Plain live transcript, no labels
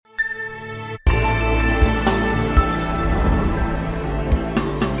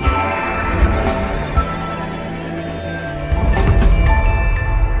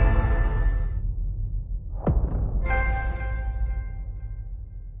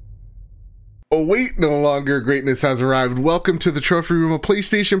Oh, wait, no longer. Greatness has arrived. Welcome to the Trophy Room, a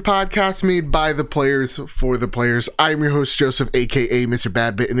PlayStation podcast made by the players for the players. I'm your host, Joseph, aka Mr.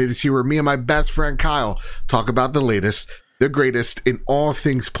 Badbit, and it is here where me and my best friend Kyle talk about the latest, the greatest in all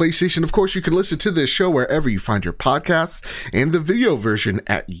things PlayStation. Of course, you can listen to this show wherever you find your podcasts and the video version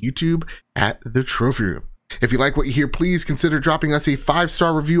at YouTube at the Trophy Room. If you like what you hear, please consider dropping us a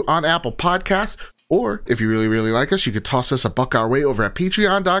 5-star review on Apple Podcasts. Or if you really like us, you could toss us a buck our way over at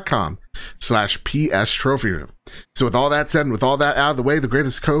patreon.com/PS Trophy Room. So with all that said and with all that out of the way, the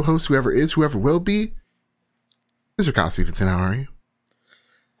greatest co-host, whoever is, whoever will be, Mr. Kyle Stevenson, how are you?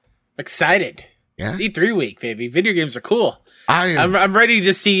 Excited. Yeah? It's E3 week, baby. Video games are cool. I'm ready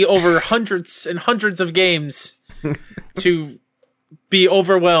to see over hundreds and hundreds of games to be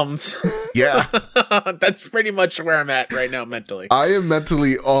overwhelmed. Yeah. That's pretty much where I'm at right now mentally. I am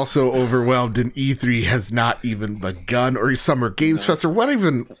mentally also overwhelmed, and E3 has not even begun, or Summer Games Fest, or what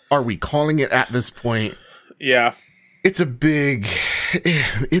even are we calling it at this point? Yeah. It's been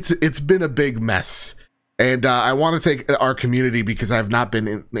a big mess. And I want to thank our community because I've not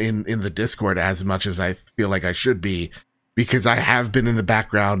been in the Discord as much as I feel like I should be, because I have been in the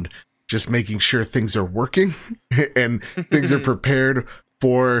background just making sure things are working and things are prepared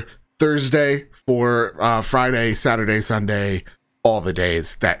for Thursday, for Friday, Saturday, Sunday, all the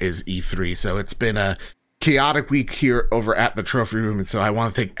days that is E3. So it's been a chaotic week here over at the Trophy Room. And so I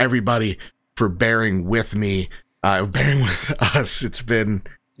want to thank everybody for bearing with me, bearing with us. It's been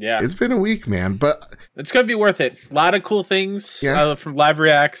a week, man, but it's going to be worth it. A lot of cool things from Live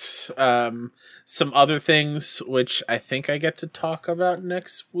Reacts, some other things, which I think I get to talk about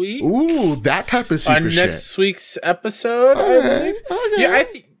next week. Ooh, that type of secret shit. On next week's episode, I believe. Okay. Yeah, I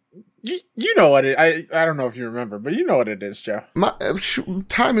think you know what it. I don't know if you remember, but you know what it is, Joe.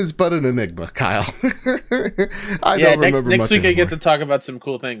 Time is but an enigma, Kyle. Next week I get to talk about some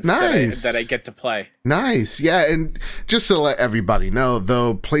cool things. Nice. that I get to play. Nice, yeah, and just to let everybody know,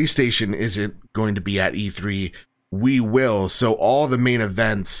 though PlayStation isn't going to be at E3, we will. So all the main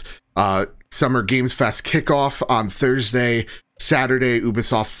events, Summer Games Fest kickoff on Thursday, Saturday,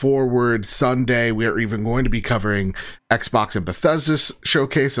 Ubisoft Forward, Sunday, we are even going to be covering Xbox and Bethesda's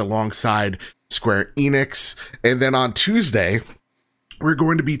showcase alongside Square Enix. And then on Tuesday, we're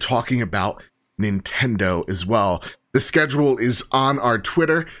going to be talking about Nintendo as well. The schedule is on our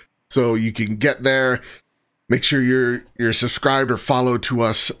Twitter, so you can get there. Make sure you're subscribed or followed to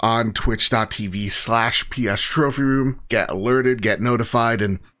us on twitch.tv/PS Trophy Room. Get alerted, get notified.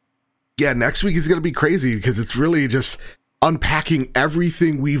 And yeah, next week is going to be crazy because it's really just unpacking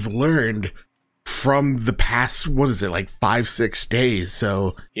everything we've learned from the past, 5-6 days.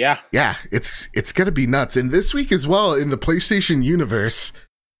 So yeah, it's going to be nuts. And this week as well in the PlayStation universe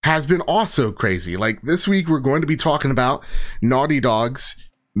has been also crazy. Like this week, we're going to be talking about Naughty Dog's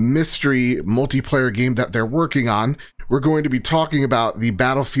mystery multiplayer game that they're working on. We're going to be talking about the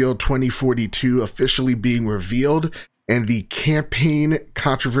Battlefield 2042 officially being revealed and the campaign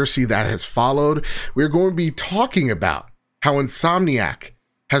controversy that has followed. We're going to be talking about how Insomniac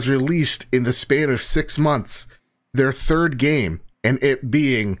has released in the span of 6 months their third game, and it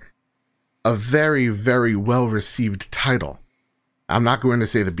being a very, very well-received title. I'm not going to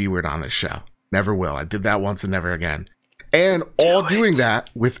say the B word on this show. Never will. I did that once and never again. And doing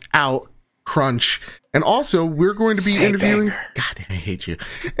that without crunch. And also, we're going to be interviewing... Banger. God, I hate you.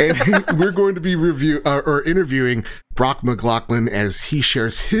 And we're going to be interviewing Brock McLaughlin as he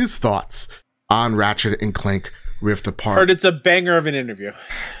shares his thoughts on Ratchet and Clank Rift Apart. Heard it's a banger of an interview.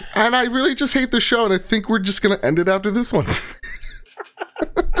 And I really just hate the show, and I think we're just going to end it after this one.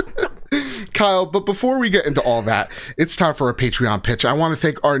 Kyle, but before we get into all that, it's time for a Patreon pitch. I want to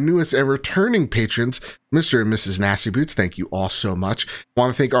thank our newest and returning patrons, Mr. and Mrs. Nasty Boots. Thank you all so much. I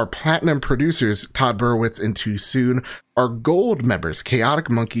want to thank our platinum producers, Todd Burwitz and Too Soon, our gold members, Chaotic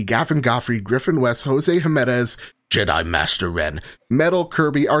Monkey, Gavin Goffrey, Griffin West, Jose Jimenez, Jedi Master Ren, Metal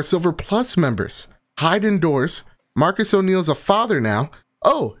Kirby, our Silver Plus members, Hide Indoors, Marcus O'Neill's a father now.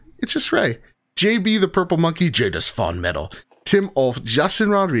 Oh, it's just Ray. JB the Purple Monkey, Jadis Fawn Metal, Tim Ulf,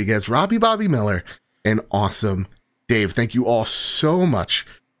 Justin Rodriguez, Robbie Bobby Miller, and Awesome Dave. Thank you all so much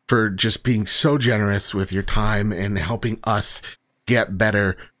for just being so generous with your time and helping us get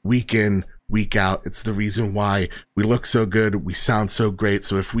better week in, week out. It's the reason why we look so good, we sound so great.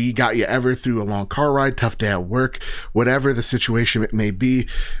 So if we got you ever through a long car ride, tough day at work, whatever the situation it may be,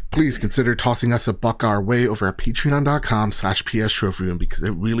 please consider tossing us a buck our way over at patreon.com/PS Trophy Room, because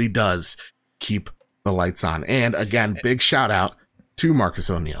it really does keep the lights on. And again, big shout out to Marcus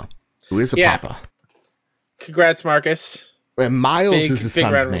O'Neill, who is a papa. Congrats, Marcus. And Miles is his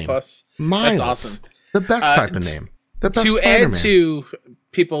son's name. Plus. Miles. That's awesome. The best type of name. The best to Spider-Man. add to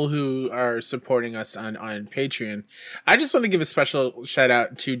people who are supporting us on Patreon. I just want to give a special shout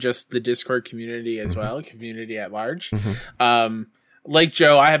out to just the Discord community as well, community at large. Like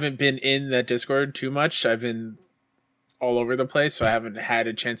Joe, I haven't been in that Discord too much. I've been all over the place, so I haven't had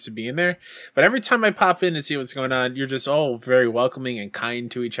a chance to be in there. But every time I pop in and see what's going on, you're just all very welcoming and kind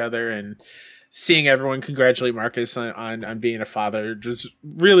to each other, and seeing everyone congratulate Marcus on being a father just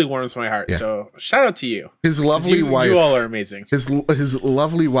really warms my heart. Yeah. So shout out to you. His lovely wife. You all are amazing. His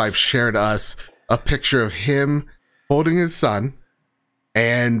lovely wife shared us a picture of him holding his son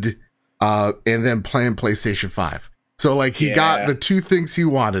and then playing PlayStation 5. So like he got the two things he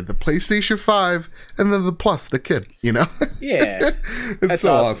wanted, the PlayStation 5 and then the Plus, the kid, you know? Yeah. It's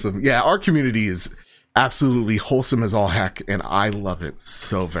so awesome. Yeah, our community is absolutely wholesome as all heck, and I love it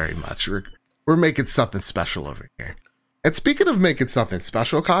so very much. We're making something special over here. And speaking of making something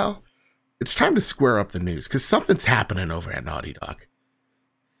special, Kyle, it's time to square up the news, because something's happening over at Naughty Dog.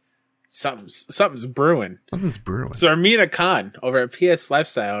 Something's brewing. Something's brewing. So Armina Khan over at PS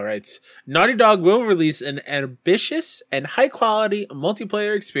Lifestyle writes, Naughty Dog will release an ambitious and high-quality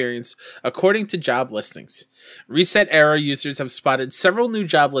multiplayer experience according to job listings. Reset Era users have spotted several new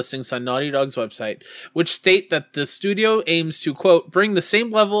job listings on Naughty Dog's website, which state that the studio aims to, quote, bring the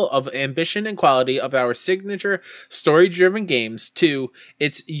same level of ambition and quality of our signature story-driven games to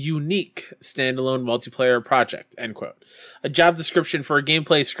its unique standalone multiplayer project, end quote. A job description for a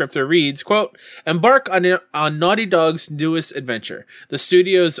gameplay scripter reads, quote, embark on Naughty Dog's newest adventure, the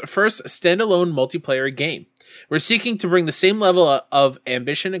studio's first standalone multiplayer game. We're seeking to bring the same level of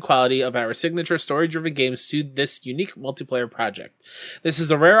ambition and quality of our signature story-driven games to this unique multiplayer project. This is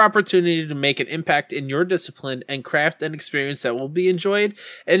a rare opportunity to make an impact in your discipline and craft an experience that will be enjoyed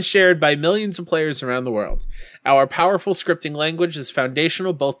and shared by millions of players around the world. Our powerful scripting language is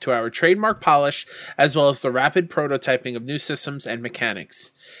foundational both to our trademark polish as well as the rapid prototyping of new systems and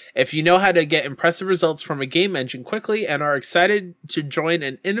mechanics. If you know how to get impressive results from a game engine quickly and are excited to join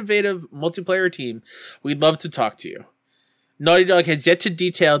an innovative multiplayer team, we'd love to talk to you. Naughty Dog has yet to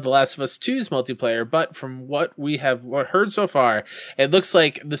detail The Last of Us 2's multiplayer, but from what we have heard so far, it looks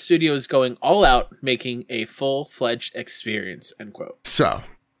like the studio is going all out, making a full-fledged experience, end quote. So,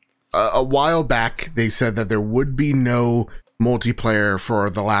 a while back, they said that there would be no multiplayer for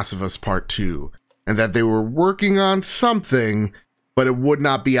The Last of Us Part 2, and that they were working on something, but it would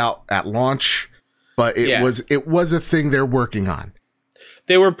not be out at launch, but it was a thing they're working on.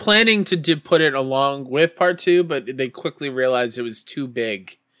 They were planning to put it along with Part 2, but they quickly realized it was too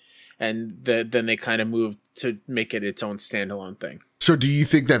big, and then they kind of moved to make it its own standalone thing. So do you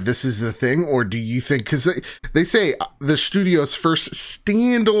think that this is the thing, or do you think, because they say the studio's first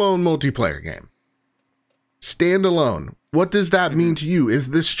standalone multiplayer game. Standalone. What does that mean to you? Is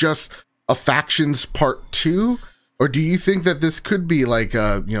this just a Factions Part 2? Or do you think that this could be like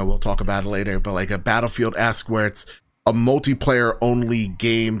we'll talk about it later, but like a Battlefield-esque where it's a multiplayer only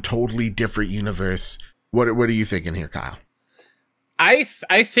game, totally different universe? What are you thinking here, Kyle? I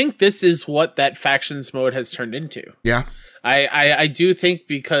think this is what that Factions mode has turned into. Yeah. I do think,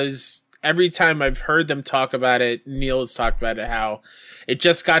 because every time I've heard them talk about it, Neil has talked about it, how it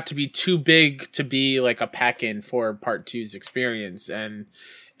just got to be too big to be like a pack-in for Part 2's experience, and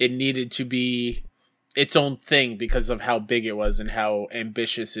it needed to be its own thing because of how big it was and how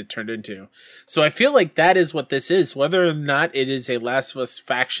ambitious it turned into. So I feel like that is what this is, whether or not it is a Last of Us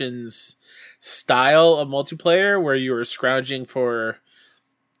Factions style of multiplayer where you are scrounging for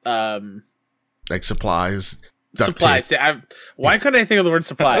like supplies. Why couldn't I think of the word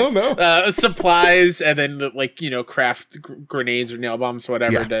supplies? I don't know. Supplies, and then craft grenades or nail bombs,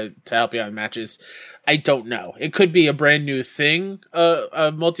 whatever, to help you out in matches. I don't know. It could be a brand new thing,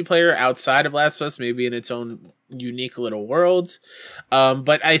 a multiplayer outside of Last of Us, maybe in its own unique little world.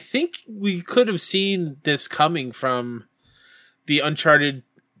 But I think we could have seen this coming from the Uncharted,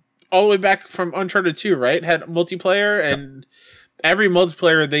 all the way back from Uncharted 2, right? Had multiplayer, and every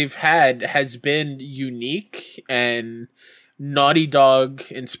multiplayer they've had has been unique and Naughty Dog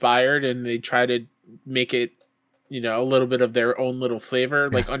inspired, and they try to make it, a little bit of their own little flavor.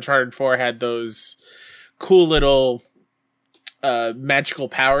 Like Uncharted 4 had those cool little magical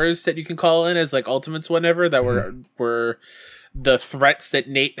powers that you can call in as like ultimates, whatever, that were the threats that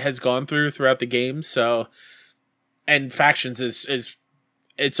Nate has gone throughout the game. So, and Factions is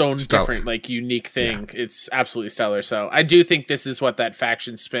its own different, like, unique thing. Yeah. It's absolutely stellar. So I do think this is what that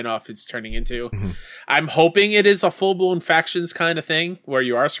Faction spinoff is turning into. Mm-hmm. I'm hoping it is a full-blown Factions kind of thing where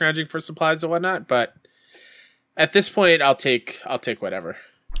you are scrounging for supplies and whatnot, but at this point I'll take whatever.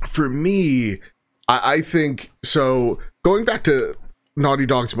 For me, I think so. Going back to Naughty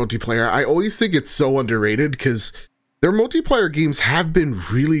Dog's multiplayer, I always think it's so underrated because their multiplayer games have been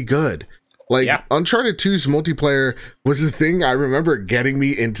really good. Like, Uncharted 2's multiplayer was the thing I remember getting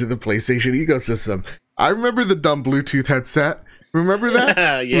me into the PlayStation ecosystem. I remember the dumb Bluetooth headset. Remember that?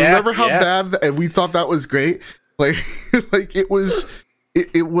 Remember how bad, and we thought that was great? Like, like it was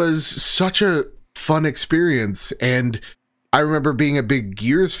such a fun experience. And I remember being a big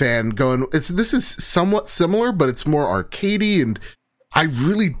Gears fan going, this is somewhat similar, but it's more arcadey, and I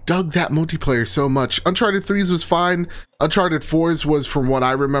really dug that multiplayer so much. Uncharted 3's was fine. Uncharted 4's was, from what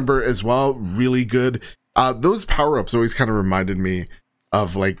I remember as well, really good. Those power-ups always kind of reminded me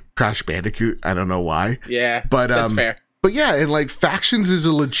of like Crash Bandicoot. I don't know why. Yeah, but that's fair. But yeah, and like Factions is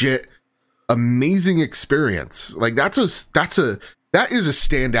a legit amazing experience. Like that is a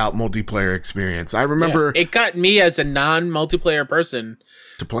standout multiplayer experience. I remember it got me as a non-multiplayer person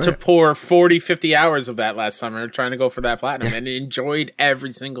to pour 40, 50 hours of that last summer trying to go for that platinum and enjoyed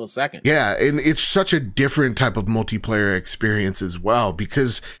every single second. Yeah, and it's such a different type of multiplayer experience as well,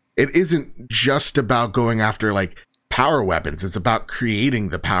 because it isn't just about going after like power weapons. It's about creating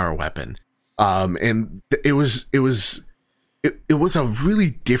the power weapon. And it was a really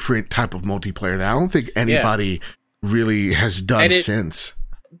different type of multiplayer that I don't think anybody really has done since.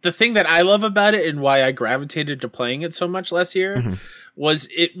 The thing that I love about it and why I gravitated to playing it so much last year was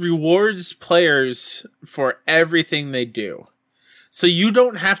it rewards players for everything they do. So you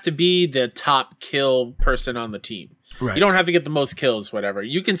don't have to be the top kill person on the team. Right. You don't have to get the most kills, whatever.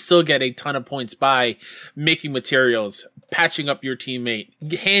 You can still get a ton of points by making materials, patching up your teammate,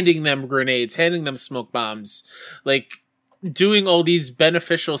 handing them grenades, handing them smoke bombs, like doing all these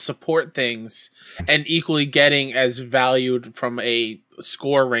beneficial support things and equally getting as valued from a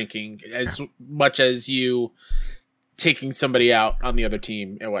score ranking as much as you taking somebody out on the other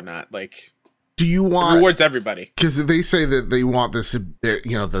team and whatnot. Like, do you want, it rewards everybody? Because they say that they want this,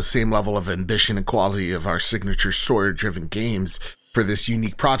 the same level of ambition and quality of our signature story-driven games for this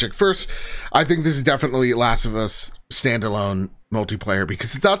unique project. First, I think this is definitely Last of Us standalone multiplayer,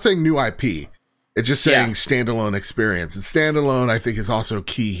 because it's not saying new IP. It's just saying standalone experience. And standalone, I think, is also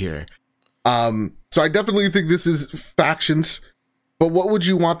key here. So I definitely think this is Factions. But what would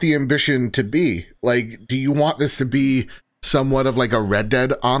you want the ambition to be? Like, do you want this to be somewhat of like a Red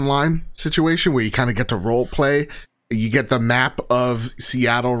Dead Online situation where you kind of get to role play? You get the map of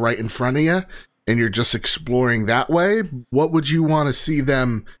Seattle right in front of you, and you're just exploring that way? What would you want to see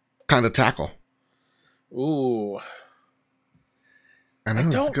them kind of tackle? Ooh. I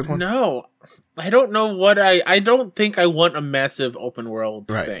don't know. I don't know what I don't think I want a massive open world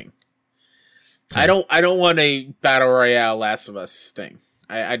thing. I don't want a battle royale Last of Us thing.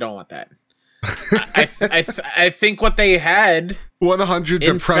 I don't want that. I think what they had 100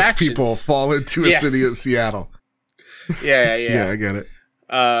 depressed people fall into a city of Seattle. Yeah, I get it.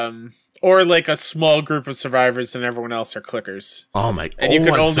 Or like a small group of survivors and everyone else are clickers. Oh my! And you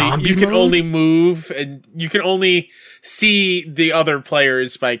can only move, and you can only see the other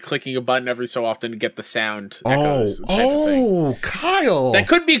players by clicking a button every so often to get the sound. Oh, Kyle! That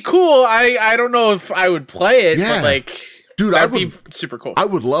could be cool. I don't know if I would play it, but like, dude, that'd be super cool. I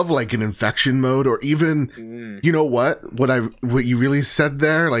would love like an infection mode, or even you know what you really said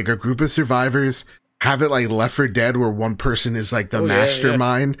there, like a group of survivors have it like Left 4 Dead, where one person is like the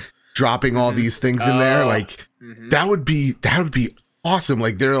mastermind. Dropping all these things in there, like that would be awesome.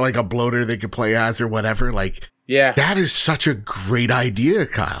 Like they're like a bloater they could play as or whatever. Like, that is such a great idea,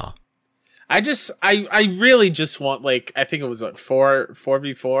 Kyle. I really just want, like, I think it was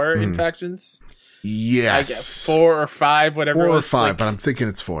 4v4 in Factions. Yes, 4 or 5, whatever. 4 it was, or 5, like, but I'm thinking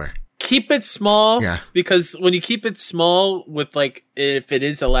it's 4. Keep it small, because when you keep it small with like, if it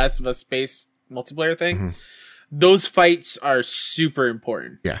is a Last of Us space multiplayer thing, those fights are super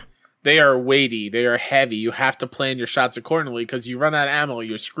important. Yeah. They are weighty. They are heavy. You have to plan your shots accordingly, because you run out of ammo,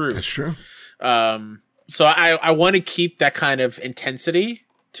 you're screwed. That's true. So I want to keep that kind of intensity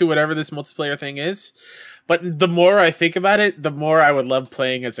to whatever this multiplayer thing is. But the more I think about it, the more I would love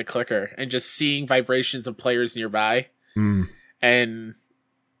playing as a clicker and just seeing vibrations of players nearby. And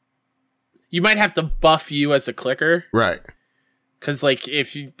you might have to buff you as a clicker. Right. Because, like,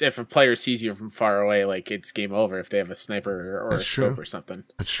 if a player sees you from far away, like, it's game over if they have a sniper or a scope or something.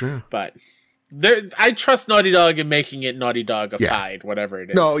 That's true. But I trust Naughty Dog in making it Naughty Dog-ified, whatever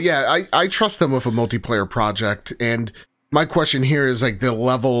it is. No, I trust them with a multiplayer project. And my question here is, like, the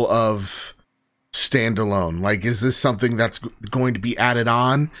level of standalone. Like, is this something that's going to be added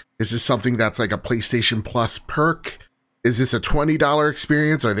on? Is this something that's like a PlayStation Plus perk? Is this a $20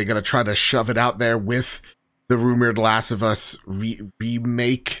 experience? Are they going to try to shove it out there with the rumored Last of Us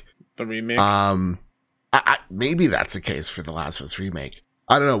remake? The remake? Maybe that's the case for the Last of Us remake.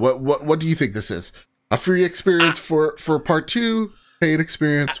 I don't know. What do you think this is? A free experience for part 2, paid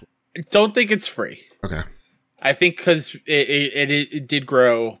experience. I don't think it's free. Okay. I think because it did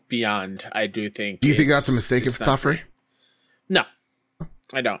grow beyond. I do think. Do you think that's a mistake if it's not free? No,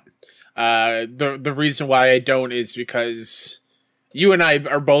 I don't. The reason why I don't is because you and I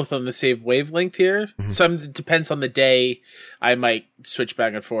are both on the same wavelength here. Some depends on the day. I might switch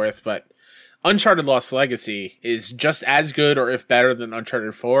back and forth, but Uncharted Lost Legacy is just as good or if better than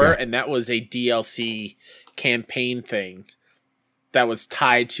Uncharted 4, and that was a DLC campaign thing that was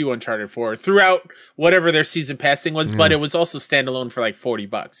tied to Uncharted 4 throughout whatever their season pass thing was, but it was also standalone for like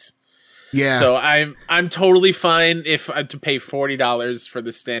 $40. Yeah. So I'm totally fine if I to pay $40 for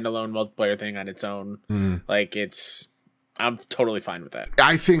the standalone multiplayer thing on its own. Like I'm totally fine with that.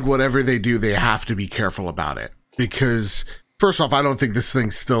 I think whatever they do, they have to be careful about it because first off, I don't think this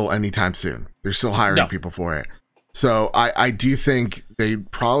thing's still anytime soon. They're still hiring people for it. So I do think they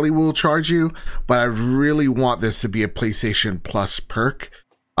probably will charge you, but I really want this to be a PlayStation Plus perk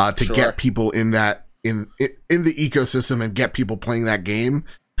to get people in that in the ecosystem and get people playing that game.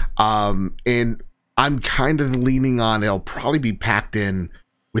 And I'm kind of leaning on it'll probably be packed in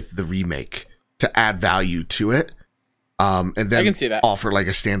with the remake to add value to it. And then I can see that. Offer like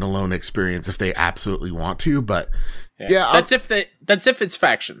a standalone experience if they absolutely want to. But yeah, that's if it's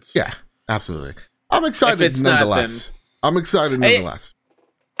factions. Yeah, absolutely. I'm excited nonetheless. I'm excited nonetheless.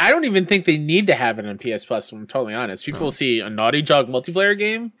 I don't even think they need to have it on PS Plus, if I'm totally honest. People will see a Naughty Dog multiplayer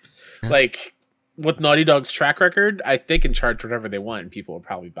game. Like, with Naughty Dog's track record, they can charge whatever they want and people will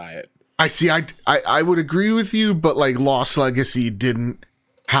probably buy it. I see. I would agree with you, but like Lost Legacy didn't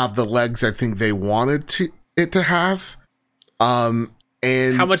have the legs I think they wanted it to have.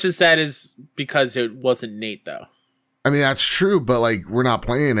 And how much is that is because it wasn't Nate, though? I mean, that's true, but like we're not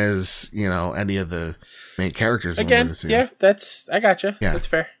playing as, any of the main characters. Again, yeah, I gotcha. Yeah. That's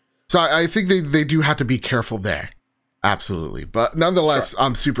fair. So I think they do have to be careful there. Absolutely. But nonetheless,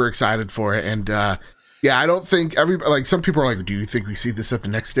 I'm super excited for it. And I don't think some people are like, do you think we see this at the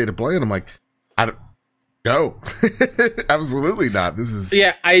next State of Play? And I'm like, I don't know. Absolutely not. This is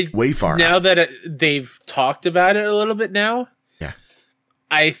way far now out. That they've talked about it a little bit now.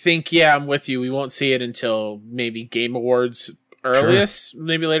 I think, I'm with you. We won't see it until maybe Game Awards earliest,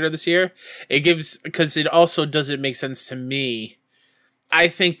 maybe later this year. Because it also doesn't make sense to me. I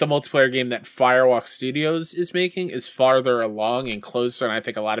think the multiplayer game that Firewalk Studios is making is farther along and closer than I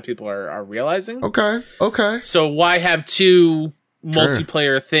think a lot of people are realizing. Okay. So why have two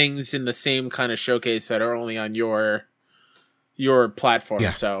multiplayer things in the same kind of showcase that are only on your platform?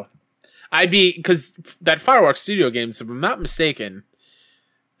 Yeah. So because that Firewalk Studio games, if I'm not mistaken,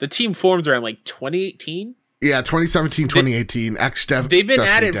 the team formed around like 2018. Yeah, 2017, 2018. X-Dev. They've been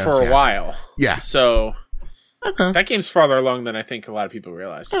at it for a while. Yeah. So that game's farther along than I think a lot of people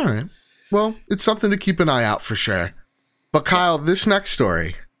realize. All right. Well, it's something to keep an eye out for sure. But Kyle, this next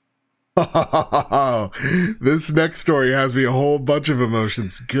story. This next story has me a whole bunch of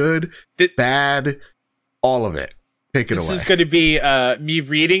emotions. Good, bad, all of it. Take it away. This is going to be me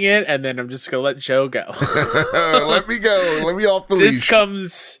reading it, and then I'm just going to let Joe go. Let me go. Let me off the leash. This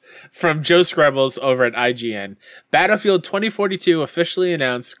comes from Joe Scrabbles over at IGN. Battlefield 2042 officially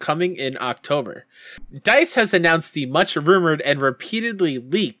announced coming in October. DICE has announced the much rumored and repeatedly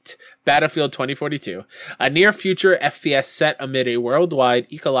leaked Battlefield 2042, a near-future FPS set amid a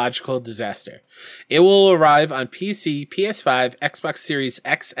worldwide ecological disaster. It will arrive on PC, PS5, Xbox Series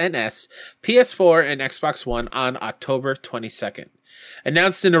X and S, PS4, and Xbox One on October 22nd.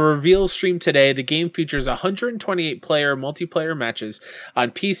 Announced in a reveal stream today, the game features 128-player multiplayer matches on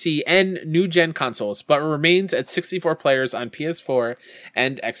PC and new-gen consoles, but remains at 64 players on PS4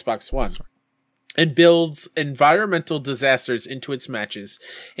 and Xbox One, and builds environmental disasters into its matches,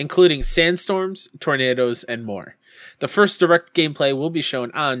 including sandstorms, tornadoes, and more. The first direct gameplay will be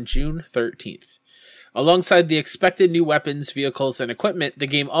shown on June 13th. Alongside the expected new weapons, vehicles, and equipment, the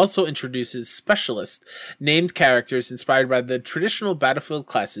game also introduces specialist named characters inspired by the traditional Battlefield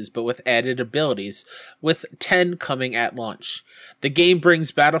classes but with added abilities, with 10 coming at launch. The game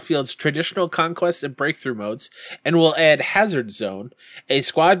brings Battlefield's traditional conquest and breakthrough modes and will add Hazard Zone, a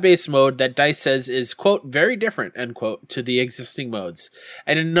squad-based mode that DICE says is, quote, very different, end quote, to the existing modes,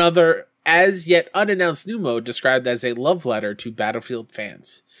 and another as yet unannounced new mode described as a love letter to Battlefield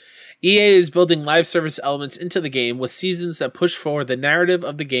fans. EA is building live service elements into the game with seasons that push forward the narrative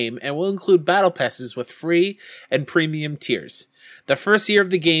of the game and will include battle passes with free and premium tiers. The first year of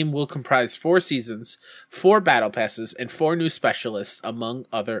the game will comprise 4 seasons, 4 battle passes, and 4 new specialists, among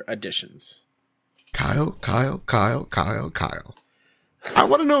other additions. Kyle. I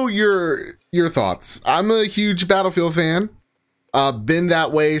want to know your thoughts. I'm a huge Battlefield fan. been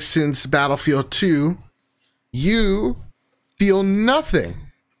that way since Battlefield 2. You feel nothing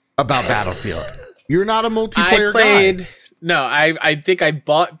about Battlefield. You're not a multiplayer guy. No, I think I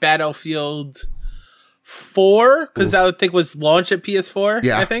bought Battlefield 4 because that I think was launched at PS4.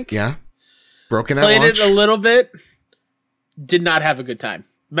 Yeah, I think. Yeah. Broken at Played launch. it a little bit. Did not have a good time.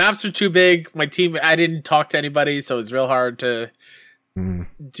 Maps were too big. My team, I didn't talk to anybody, so it was real hard to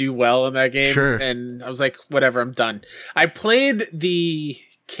do well in that game. Sure. And I was like, whatever, I'm done. I played the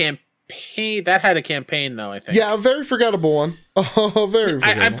campaign. That had a campaign, though, I think. Yeah, a very forgettable one. Oh, very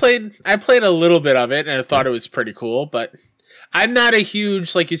forgettable. I played a little bit of it, and I thought it was pretty cool, but I'm not a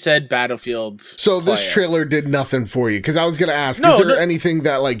huge, like you said, Battlefield So this player. trailer did nothing for you, because I was going to ask, No, is there anything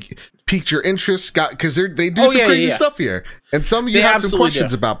that like piqued your interest? Because they do some crazy stuff here, and some you have some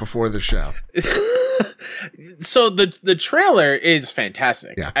questions about before the show. So the trailer is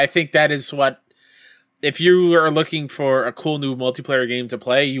fantastic. Yeah. I think that is what, if you are looking for a cool new multiplayer game to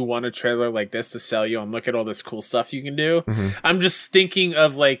play, you want a trailer like this to sell you and look at all this cool stuff you can do. I'm just thinking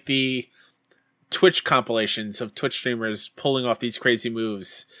of like the Twitch compilations of Twitch streamers pulling off these crazy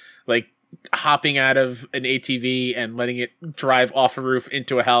moves, like hopping out of an ATV and letting it drive off a roof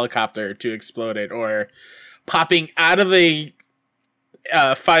into a helicopter to explode it, or popping out of a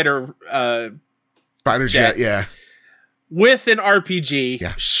fighter Jet, yeah. with an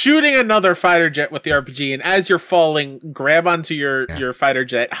RPG, shooting another fighter jet with the RPG, and as you're falling, grab onto your fighter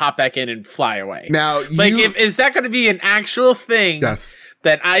jet, hop back in, and fly away. Now, is that going to be an actual thing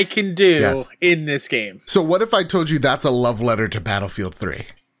that I can do in this game? So what if I told you that's a love letter to Battlefield 3?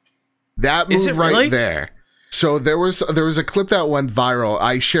 That move right there. So there was a clip that went viral.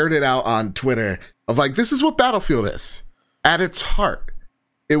 I shared it out on Twitter of like, this is what Battlefield is at its heart.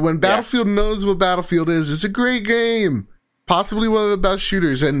 When Battlefield knows what Battlefield is, it's a great game. Possibly one of the best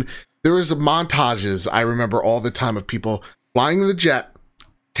shooters. And there was montages, I remember all the time, of people flying the jet,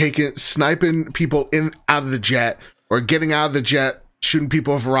 sniping people out of the jet, or getting out of the jet, shooting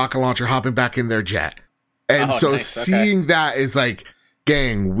people with a rocket launcher, hopping back in their jet. And seeing that is like,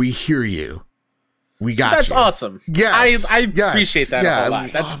 gang, we hear you. We got you. That's awesome. Yes. I appreciate that a whole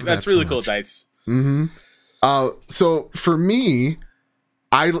lot. That's really cool, Dice. So for me,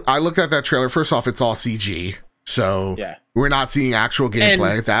 I looked at that trailer. First off, it's all CG. So we're not seeing actual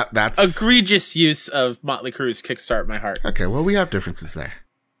gameplay. And that's egregious use of Motley Crue's Kickstart My Heart. Okay, well, we have differences there.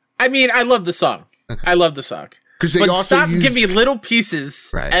 I mean, I love the song. I love the song. But also give me little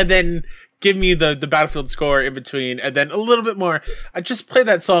pieces and then give me the Battlefield score in between, and then a little bit more. I just play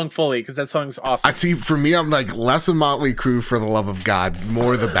that song fully because that song's awesome. I see. For me, I'm like less of Motley Crue, for the love of God,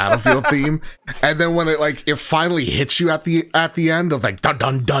 more the Battlefield theme. And then when it finally hits you at the end of like dun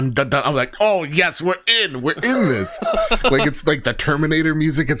dun dun dun dun, I'm like, oh yes, we're in this. Like it's like the Terminator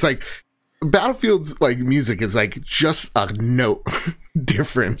music. It's like Battlefield's like music is like just a note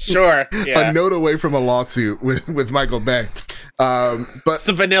different. Sure, yeah. A note away from a lawsuit with Michael Bay. But it's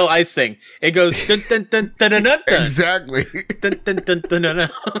the Vanilla Ice thing. It goes dun dun dun dun dun dun. Exactly. Dun dun dun dun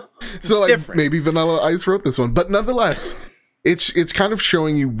dun. So like different. Maybe Vanilla Ice wrote this one, but nonetheless, it's kind of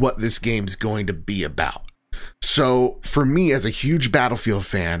showing you what this game's going to be about. So for me, as a huge Battlefield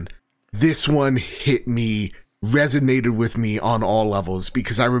fan, this one hit me, resonated with me on all levels,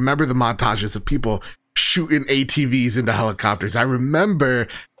 because I remember the montages of people shooting ATVs into helicopters. I remember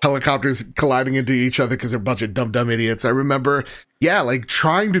helicopters colliding into each other because they're a bunch of dumb idiots. I remember, like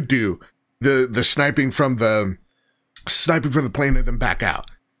trying to do the sniping from the plane and then back out.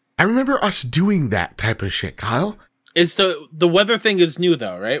 I remember us doing that type of shit, Kyle. Is the weather thing is new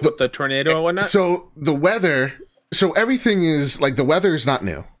though, right? With the tornado and whatnot? So the weather, everything is like, the weather is not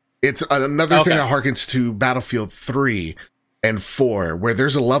new. It's another thing that harkens to Battlefield 3 and 4, where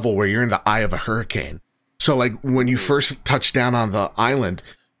there's a level where you're in the eye of a hurricane. So like when you first touch down on the island,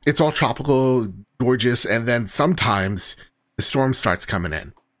 it's all tropical, gorgeous, and then sometimes the storm starts coming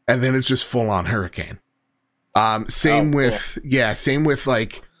in, and then it's just full on hurricane. Same with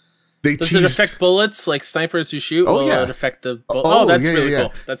like, does it affect bullets like snipers who shoot? Oh, will it affect the that's really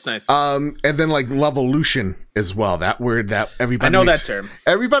cool. That's nice. And then like Levolution as well. That word that everybody that term.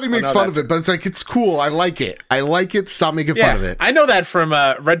 Everybody makes fun of it, but it's like, it's cool. I like it. Stop making fun of it. I know that from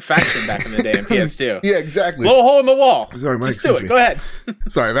Red Faction back in the day in PS2. Yeah, exactly. Blow a hole in the wall. Sorry, Mike, just do it. Go ahead.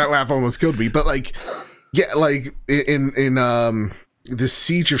 Sorry, that laugh almost killed me. But like, like in the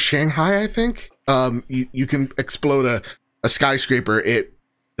Siege of Shanghai, I think you can explode a skyscraper.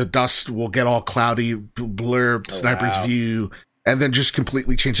 The dust will get all cloudy, blur sniper's view, and then just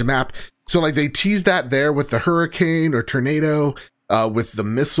completely change the map. So like they tease that there with the hurricane or tornado, with the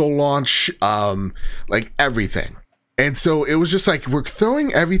missile launch, like everything. And so it was just like, we're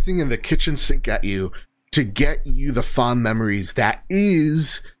throwing everything in the kitchen sink at you to get you the fond memories that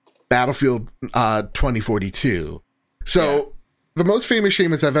is Battlefield 2042. So the most famous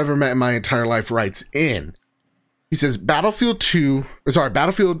Seamus I've ever met in my entire life writes in. He says, Battlefield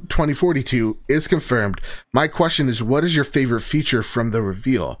 2042 is confirmed. My question is, what is your favorite feature from the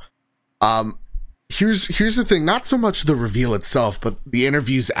reveal? Here's the thing, not so much the reveal itself, but the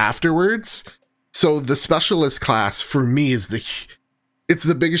interviews afterwards. So the specialist class for me is it's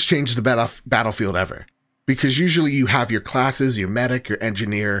the biggest change to Battlefield ever, because usually you have your classes, your medic, your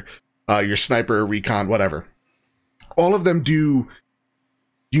engineer, your sniper, recon, whatever. All of them do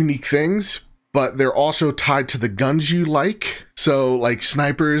unique things, but they're also tied to the guns you like. So like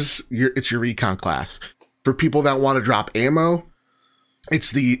snipers, it's your recon class. For people that want to drop ammo,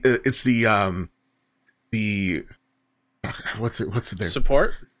 it's the what's it there?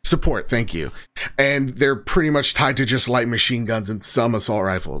 Support, thank you. And they're pretty much tied to just light machine guns and some assault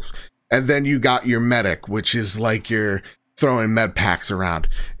rifles. And then you got your medic, which is like you're throwing med packs around.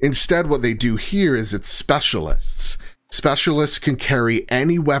 Instead, what they do here is it's specialists. Specialists can carry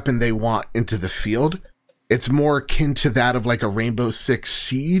any weapon they want into the field. It's more akin to that of like a Rainbow Six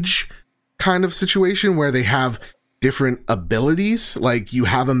Siege kind of situation where they have different abilities. Like you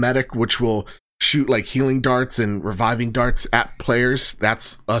have a medic which will shoot like healing darts and reviving darts at players.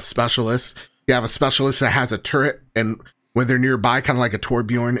 That's a specialist. You have a specialist that has a turret, and when they're nearby, kind of like a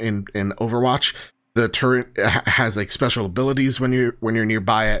Torbjorn in Overwatch, the turret has like special abilities when you're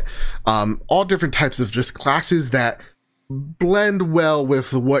nearby it. All different types of just classes that blend well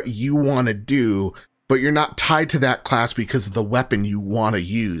with what you want to do, but you're not tied to that class because of the weapon you want to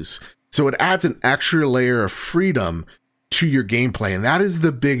use. So it adds an extra layer of freedom to your gameplay, and that is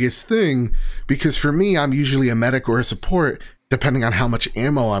the biggest thing, because for me, I'm usually a medic or a support depending on how much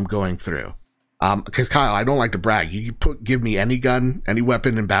ammo I'm going through. Because Kyle, I don't like to brag, give me any gun, any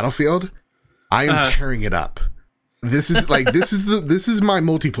weapon in Battlefield, I am tearing it up. This is like this is my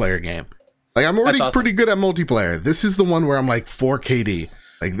multiplayer game. Like I'm already awesome. Pretty good at multiplayer. This is the one where I'm like 4 KD.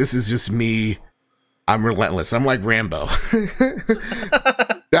 Like this is just me. I'm relentless. I'm like Rambo.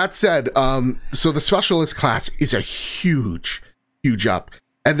 That said, so the specialist class is a huge up.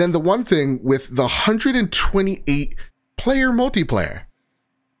 And then the one thing with the 128 player multiplayer,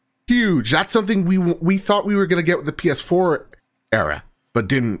 huge. That's something we thought we were going to get with the PS4 era, but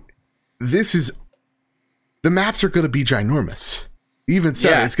didn't. The maps are going to be ginormous. Even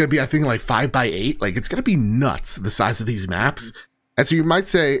said it's going to be, I think, like 5x8. Like it's going to be nuts, the size of these maps. And so you might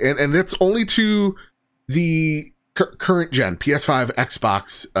say, and that's only to the current gen PS5,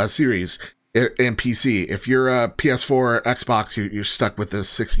 Xbox series, and PC. If you're a PS4 or Xbox, you're stuck with the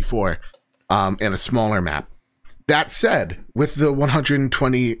 64 and a smaller map. That said, with the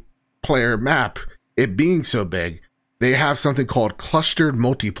 120 player map, it being so big, they have something called clustered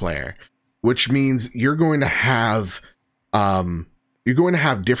multiplayer, which means you're going to have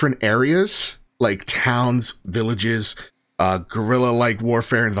different areas like towns, villages, guerrilla-like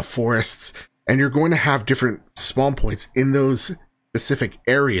warfare in the forests, and you're going to have different spawn points in those specific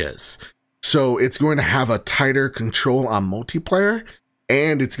areas. So it's going to have a tighter control on multiplayer,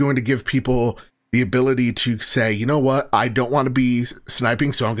 and it's going to give people the ability to say, you know what, I don't want to be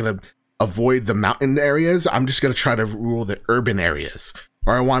sniping, so I'm going to avoid the mountain areas. I'm just going to try to rule the urban areas.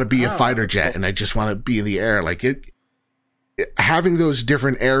 Or I want to be a fighter jet, and I just want to be in the air. Like having those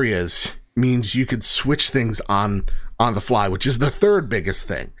different areas means you could switch things on the fly, which is the third biggest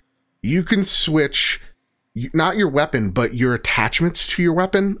thing. You can switch not your weapon, but your attachments to your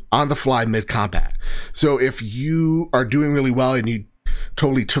weapon on the fly mid-combat. So if you are doing really well and you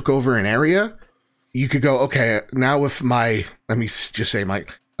totally took over an area, you could go, okay, now with my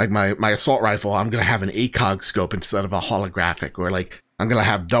assault rifle, I'm going to have an ACOG scope instead of a holographic, or like I'm going to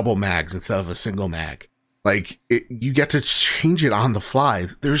have double mags instead of a single mag. Like you get to change it on the fly.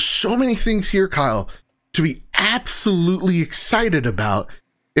 There's so many things here, Kyle, to be absolutely excited about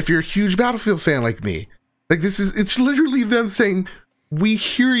if you're a huge Battlefield fan like me. Like it's literally them saying, we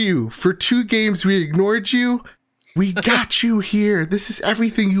hear you. For 2 games, we ignored you. We got you here. This is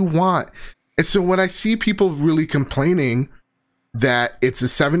everything you want. And so when I see people really complaining that it's a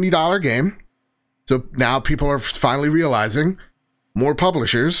 $70 game, so now people are finally realizing, more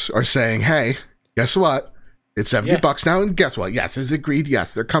publishers are saying, hey, guess what? It's $70 now, and guess what? Yes, is it greed?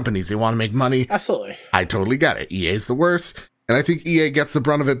 Yes, they're companies. They want to make money. Absolutely. I totally get it. EA's the worst. And I think EA gets the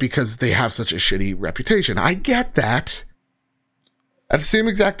brunt of it because they have such a shitty reputation. I get that. At the same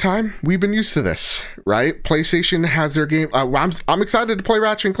exact time, we've been used to this, right? PlayStation has their game. I'm excited to play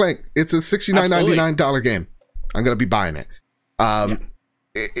Ratchet and Clank. It's a $69.99 game. I'm going to be buying it.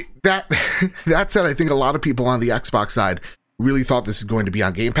 That said, I think a lot of people on the Xbox side really thought this is going to be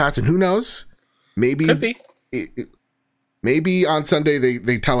on Game Pass, and who knows? Maybe Could be. Maybe on Sunday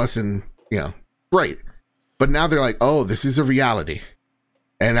they tell us, and great. But now they're like, oh, this is a reality.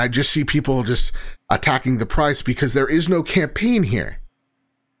 And I just see people just attacking the price because there is no campaign here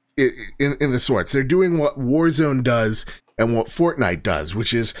in the sorts. They're doing what Warzone does and what Fortnite does,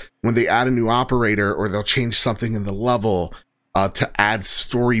 which is when they add a new operator or they'll change something in the level to add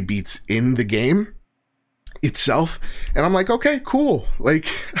story beats in the game itself. And I'm like, okay, cool. Like,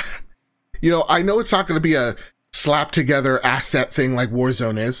 I know it's not going to be a slap together asset thing like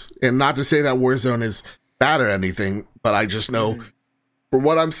Warzone is. And not to say that Warzone is bad or anything, but I just know for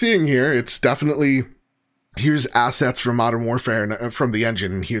what I'm seeing here, it's definitely, here's assets from Modern Warfare and from the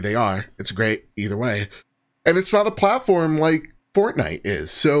engine, and here they are. It's great either way. And it's not a platform like Fortnite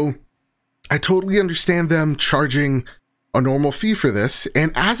is. So I totally understand them charging a normal fee for this.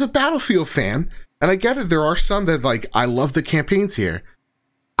 And as a Battlefield fan, and I get it, there are some that like, I love the campaigns here.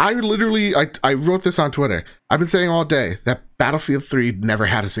 I wrote this on Twitter. I've been saying all day that Battlefield 3 never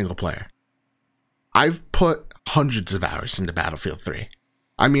had a single player. I've put hundreds of hours into Battlefield 3.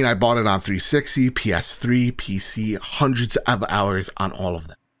 I mean, I bought it on 360, PS3, PC, hundreds of hours on all of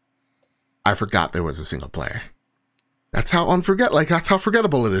them. I forgot there was a single player. That's how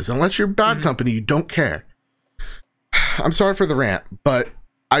forgettable it is. Unless you're a bad company, you don't care. I'm sorry for the rant, but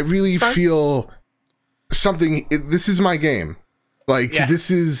I really feel this is my game. Like,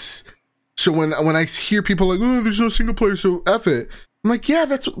 this is, so when I hear people like, oh, there's no single player, so F it. I'm like, yeah,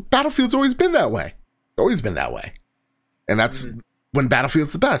 Battlefield's always been that way. Always been that way. And that's when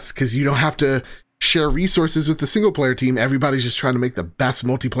Battlefield's the best, because you don't have to share resources with the single player team. Everybody's just trying to make the best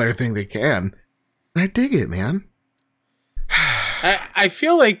multiplayer thing they can. And I dig it, man. I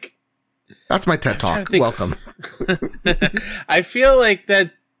feel like that's my TED Talk. Welcome. I feel like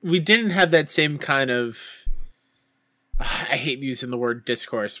that we didn't have that same kind of, I hate using the word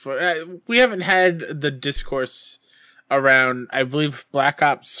discourse, but we haven't had the discourse around, I believe Black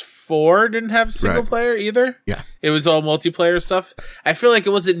Ops 4 didn't have single player either. Yeah. It was all multiplayer stuff. I feel like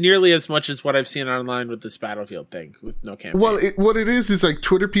it wasn't nearly as much as what I've seen online with this Battlefield thing with no campaign. Well, what it is like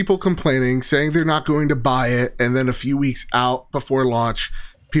Twitter people complaining, saying they're not going to buy it, and then a few weeks out before launch,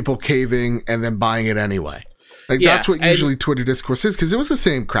 people caving and then buying it anyway. Like, that's what usually Twitter discourse is, because it was the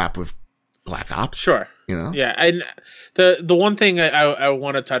same crap with Black Ops. Sure. Yeah, and the one thing I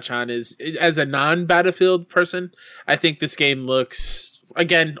want to touch on is, as a non-Battlefield person, I think this game looks,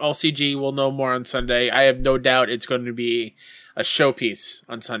 again, all CG. We'll know more on Sunday. I have no doubt it's going to be a showpiece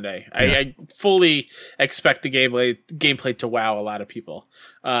on Sunday. Yeah. I fully expect the gameplay to wow a lot of people.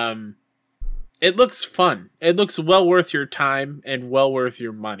 It looks fun. It looks well worth your time and well worth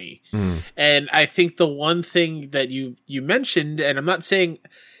your money. And I think the one thing that you mentioned, and I'm not saying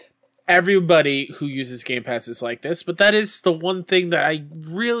everybody who uses Game Pass is like this, but that is the one thing that I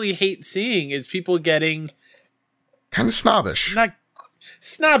really hate seeing, is people getting kind of snobbish. Not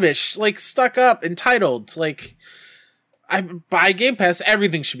snobbish, like stuck up, entitled. Like, I buy Game Pass,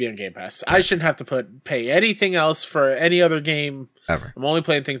 everything should be on Game Pass. Right. I shouldn't have to pay anything else for any other game ever. I'm only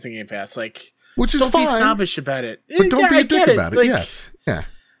playing things on Game Pass. Like, which is don't fine, be snobbish about it. But don't be a dick about it. Like, yes. Yeah.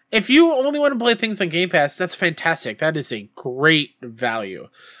 If you only want to play things on Game Pass, that's fantastic. That is a great value.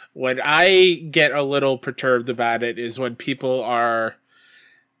 What I get a little perturbed about it is when people are,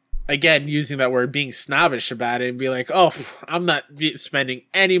 again, using that word, being snobbish about it, and be like, oh, I'm not spending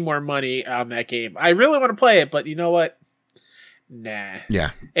any more money on that game. I really want to play it, but you know what? Nah.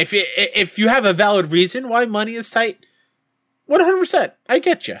 Yeah. If you have a valid reason why money is tight, 100%, I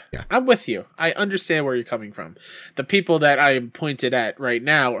get you. Yeah. I'm with you. I understand where you're coming from. The people that I am pointed at right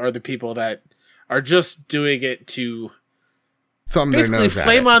now are the people that are just doing it to thumb basically their nose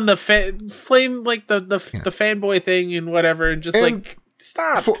flame at it. On the flame, like the fanboy thing and whatever, and just like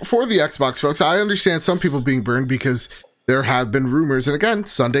stop. For the Xbox folks, I understand some people being burned because there have been rumors, and again,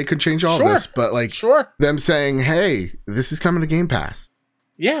 Sunday could change all this, but like them saying, hey, this is coming to Game Pass.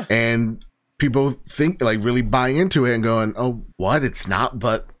 Yeah. And people think, like, really buying into it and going, oh, what? It's not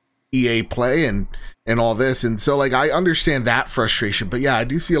but EA Play and all this. And so, like, I understand that frustration, but yeah, I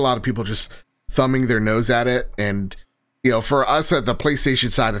do see a lot of people just thumbing their nose at it. And, you know, for us at the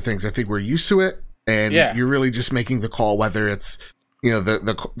PlayStation side of things, I think we're used to it. And you're really just making the call whether it's, you know,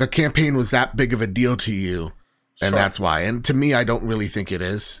 the campaign was that big of a deal to you. And that's why. And to me, I don't really think it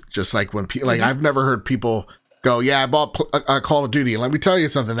is. Just like when people, like, I've never heard people go, yeah, I bought Call of Duty. And let me tell you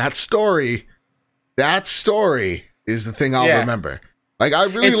something. That story is the thing I'll remember. Like, I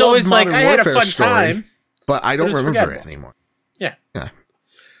really it's love always Modern like, I had a Warfare fun story, time, but I don't remember it anymore. Yeah.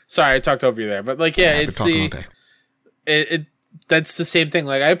 Sorry, I talked over you there, but like, it's that's the same thing.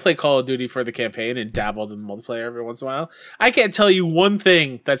 Like, I play Call of Duty for the campaign and dabbled in multiplayer every once in a while. I can't tell you one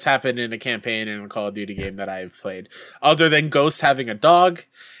thing that's happened in a campaign in a Call of Duty game that I've played, other than Ghost having a dog.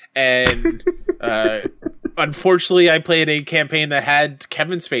 And unfortunately, I played a campaign that had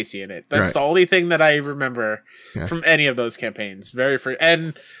Kevin Spacey in it. That's the only thing that I remember from any of those campaigns.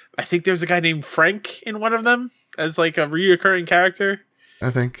 And I think there's a guy named Frank in one of them as like a reoccurring character. I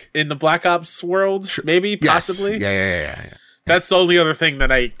think in the Black Ops world, maybe, possibly. Yeah. That's the only other thing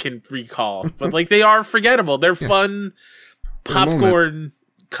that I can recall. But like, they are forgettable. They're fun, popcorn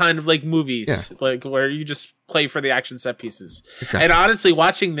kind of like movies, like where you just play for the action set pieces. Exactly. And honestly,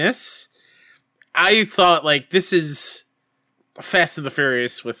 watching this, I thought like this is Fast and the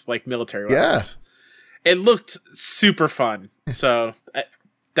Furious with like military weapons. It looked super fun. So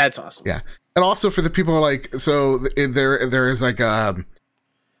that's awesome. Yeah. And also for the people like, so there is like a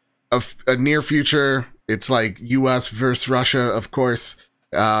near future. It's like U.S. versus Russia, of course.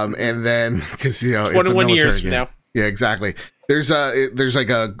 And then because, you know, 21 years from now. Yeah, exactly. There's like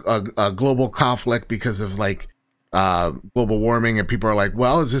a global conflict because of like global warming, and people are like,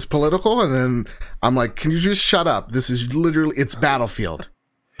 well, is this political? And then I'm like, can you just shut up? This is literally, it's Battlefield.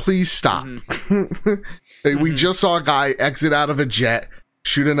 Please stop. We just saw a guy exit out of a jet,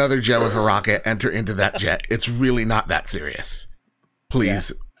 shoot another jet with a rocket, enter into that jet. It's really not that serious.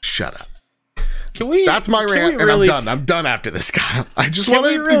 Please shut up. Can we? That's my rant, and I'm done. I'm done after this guy. I just want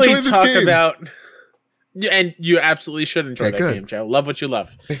to enjoy this game. And you absolutely should enjoy that game, Joe. Love what you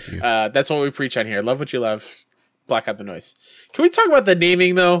love. Thank you. That's what we preach on here. Love what you love. Block out the noise. Can we talk about the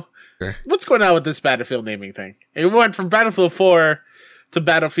naming, though? Sure. What's going on with this Battlefield naming thing? It went from Battlefield 4 to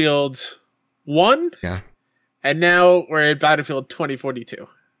Battlefield 1. Yeah. And now we're at Battlefield 2042.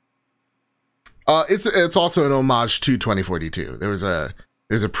 It's also an homage to 2042. There's a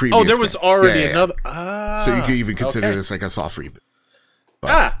previous. Oh, there was already another. So you could even consider this like a soft reboot.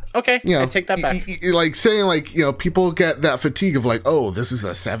 But, okay. You know, I take that back. Like saying like, you know, people get that fatigue of like, oh, this is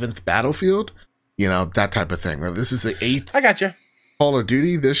the 7th Battlefield, you know, that type of thing. Or this is the 8th. I gotcha. Call of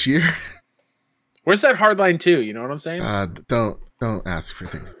Duty this year. Where's that Hardline 2? You know what I'm saying? Don't ask for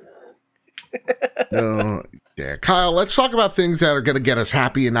things. No. Yeah, Kyle, let's talk about things that are going to get us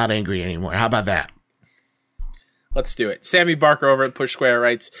happy and not angry anymore. How about that? Let's do it. Sammy Barker over at Push Square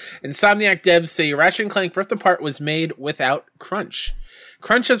writes, Insomniac devs say Ratchet & Clank Rift Apart was made without crunch.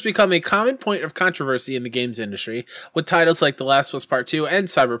 Crunch has become a common point of controversy in the games industry, with titles like The Last of Us Part 2 and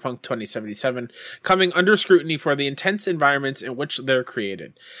Cyberpunk 2077 coming under scrutiny for the intense environments in which they're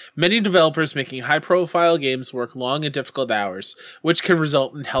created. Many developers making high-profile games work long and difficult hours, which can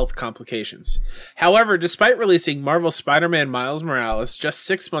result in health complications. However, despite releasing Marvel's Spider-Man Miles Morales just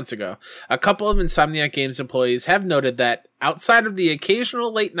 6 months ago, a couple of Insomniac Games employees have noted that, outside of the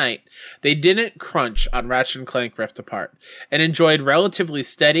occasional late night, they didn't crunch on Ratchet & Clank Rift Apart, and enjoyed relatively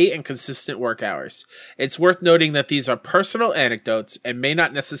steady and consistent work hours. It's worth noting that these are personal anecdotes and may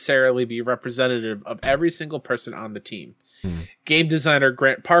not necessarily be representative of every single person on the team. Game designer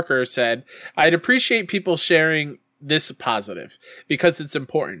Grant Parker said, I'd appreciate people sharing this positive, because it's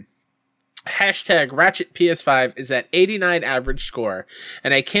important. Hashtag Ratchet PS5 is at 89 average score,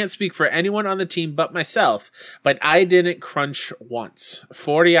 and I can't speak for anyone on the team but myself, but I didn't crunch once.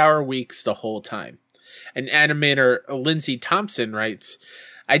 40-hour weeks the whole time. And animator Lindsay Thompson writes,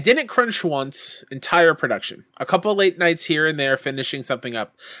 I didn't crunch once, entire production. A couple late nights here and there finishing something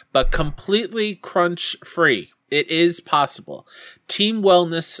up, but completely crunch free. It is possible. Team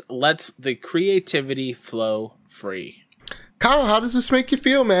wellness lets the creativity flow free. Kyle, how does this make you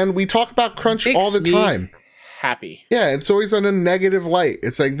feel, man? We talk about crunch all the time. Happy. Yeah, it's always on a negative light.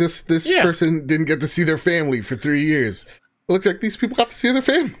 It's like this person didn't get to see their family for 3 years. It looks like these people got to see their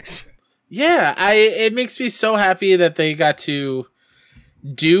families. Yeah, it makes me so happy that they got to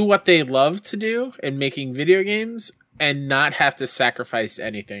do what they love to do in making video games and not have to sacrifice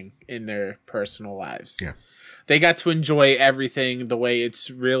anything in their personal lives. Yeah. They got to enjoy everything the way it's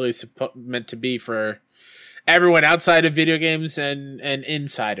really meant to be for everyone outside of video games and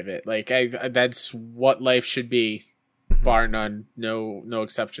inside of it. Like that's what life should be, bar none, no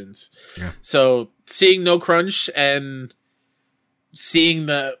exceptions. Yeah. So seeing no crunch and seeing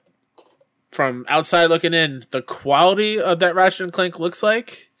from outside looking in, the quality of that Ratchet & Clank looks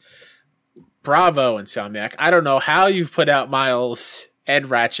like, bravo, Insomniac. I don't know how you've put out Miles and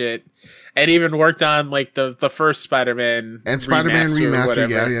Ratchet and even worked on like the first Spider-Man and Spider-Man remastered.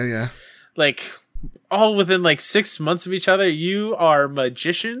 Yeah. Like all within like 6 months of each other. You are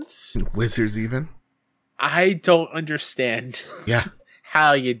magicians. Wizards even. I don't understand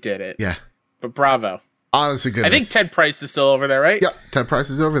how you did it. Yeah. But bravo. Honestly, goodness. I think Ted Price is still over there, right? Yeah, Ted Price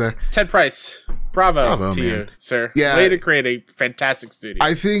is over there. Ted Price, Bravo to man. you, sir. Yeah. Way to create a fantastic studio.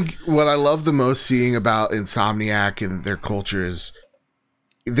 I think what I love the most seeing about Insomniac and their culture is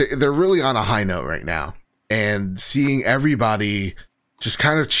they're really on a high note right now, and seeing everybody just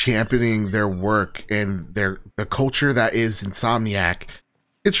kind of championing their work and the culture that is Insomniac.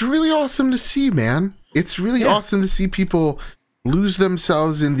 It's really awesome to see, man. It's really awesome to see people lose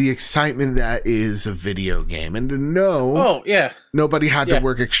themselves in the excitement that is a video game, and to know nobody had to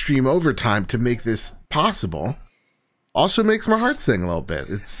work extreme overtime to make this possible also makes my heart sing a little bit.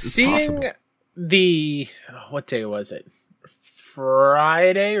 It's seeing possible. What day was it?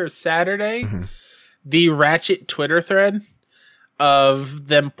 Friday or Saturday? Mm-hmm. The Ratchet Twitter thread of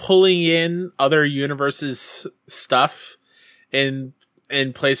them pulling in other universes stuff in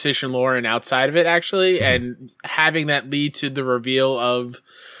PlayStation lore and outside of it, actually, and having that lead to the reveal of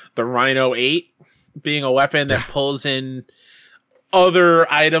the Rhino 8 being a weapon that pulls in other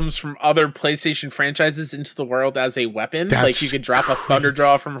items from other PlayStation franchises into the world as a weapon. Like you could drop a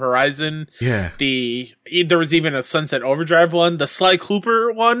Thunderdraw from Horizon. Yeah. There was even a Sunset Overdrive one. The Sly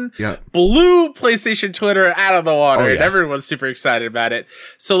Cooper one blew PlayStation Twitter out of the water, and everyone was super excited about it.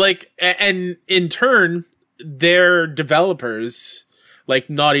 So like, and in turn, their developers like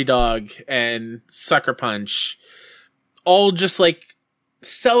Naughty Dog and Sucker Punch all just like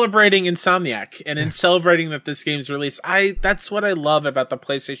celebrating Insomniac and in celebrating that this game's released. That's what I love about the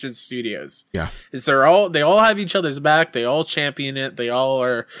PlayStation studios. Yeah. Is they all have each other's back. They all champion it. They all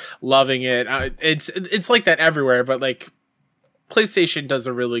are loving it. It's like that everywhere, but like PlayStation does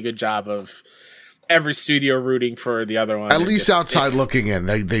a really good job of every studio rooting for the other one. At least outside looking in,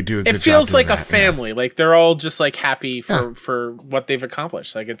 they do a good job. It feels like a family. Yeah. Like they're all just like happy for what they've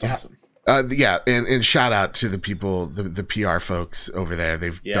accomplished. Like it's awesome. And shout out to the people, the PR folks over there.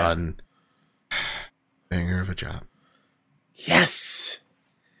 They've done banger of a job. Yes.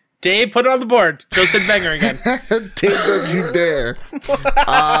 Dave, put it on the board. Joe said banger again. Dave, don't you dare.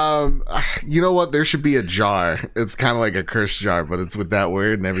 You know what? There should be a jar. It's kind of like a curse jar, but it's with that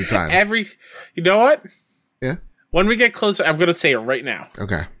word and every time. You know what? Yeah. When we get closer, I'm going to say it right now.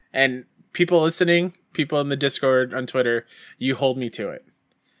 Okay. And people listening, people in the Discord, on Twitter, you hold me to it.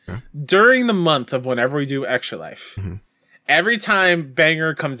 During the month of whenever we do Extra Life, every time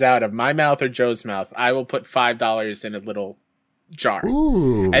banger comes out of my mouth or Joe's mouth, I will put $5 in a little jar.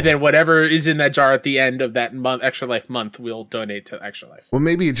 Ooh. And then whatever is in that jar at the end of that month, Extra Life month, we'll donate to Extra Life. Well,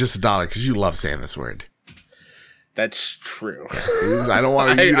 maybe just $1 because you love saying this word. That's true. I don't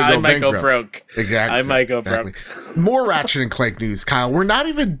want you to go I might bankrupt. go broke. Exactly. I might go broke. More Ratchet and Clank news, Kyle. We're not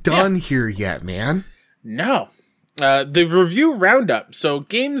even done here yet, man. No. The review roundup. So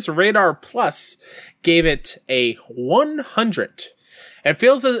Games Radar Plus gave it a 100. It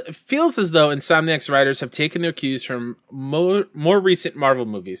feels as though Insomniac's writers have taken their cues from more recent Marvel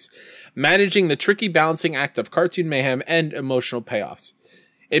movies, managing the tricky balancing act of cartoon mayhem and emotional payoffs.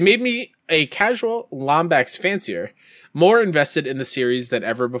 It made me a casual Lombax fancier, more invested in the series than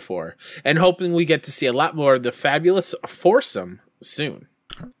ever before, and hoping we get to see a lot more of the fabulous foursome soon.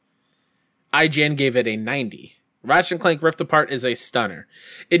 IGN gave it a 90. Ratchet & Clank Rift Apart is a stunner.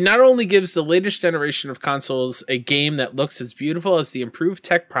 It not only gives the latest generation of consoles a game that looks as beautiful as the improved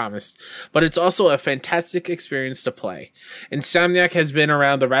tech promised, but it's also a fantastic experience to play. Insomniac has been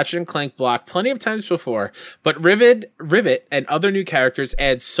around the Ratchet & Clank block plenty of times before, but Rivet and other new characters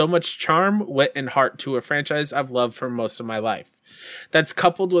add so much charm, wit, and heart to a franchise I've loved for most of my life. That's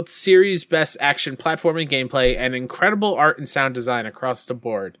coupled with series best action platforming gameplay and incredible art and sound design across the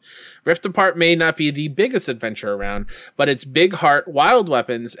board. Rift Apart may not be the biggest adventure around, but its big heart, wild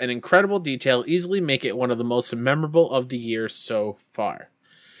weapons, and incredible detail easily make it one of the most memorable of the year so far.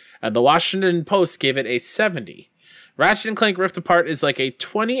 And the Washington Post gave it a 70. Ratchet & Clank Rift Apart is like a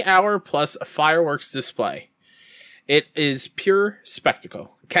 20-hour plus fireworks display. It is pure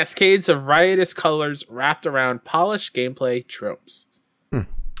spectacle. Cascades of riotous colors wrapped around polished gameplay tropes.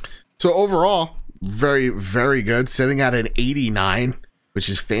 So overall, very, very good. Sitting at an 89, which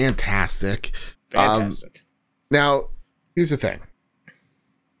is fantastic. Fantastic. Now, here's the thing.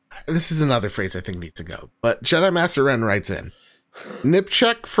 This is another phrase I think needs to go. But Jedi Master Ren writes in, nip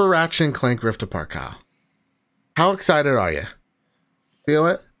check for Ratchet and Clank Rift Apart, Kyle. How excited are you? Feel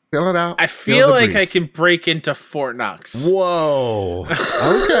it? Feel it out? I feel like I can break into Fort Knox. Whoa.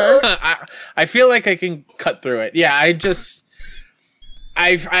 Okay. I feel like I can cut through it. Yeah, I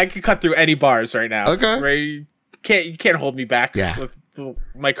can cut through any bars right now. Okay. Right? You can't hold me back with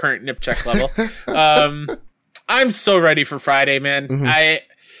my current nip check level. I'm so ready for Friday, man. Mm-hmm.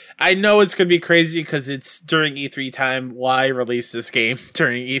 I know it's going to be crazy because it's during E3 time. Why release this game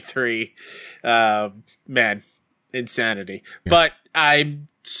during E3? Man, insanity. But I'm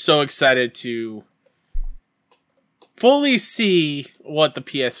so excited to fully see what the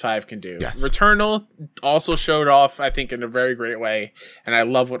PS5 can do. Yes. Returnal also showed off, I think, in a very great way, and I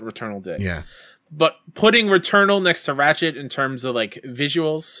love what Returnal did. Yeah. But putting Returnal next to Ratchet in terms of like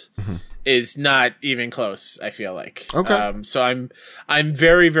visuals is not even close, I feel like. Okay. So I'm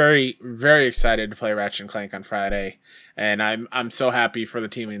very, very, very excited to play Ratchet and Clank on Friday, and I'm so happy for the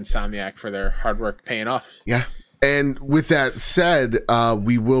team in Insomniac for their hard work paying off. Yeah. And with that said,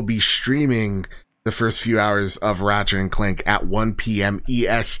 we will be streaming the first few hours of Ratchet and Clank at 1 p.m.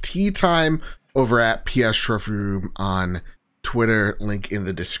 EST time over at PS Trophy Room on Twitter. Link in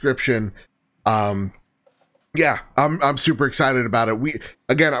the description. Yeah, I'm super excited about it.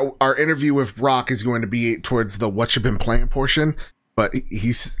 Our interview with Brock is going to be towards the what you've been playing portion, but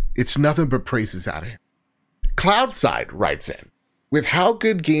it's nothing but praises out of him. Cloudside writes in, with how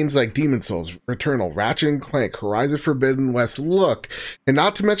good games like Demon's Souls, Returnal, Ratchet and Clank, Horizon Forbidden West look, and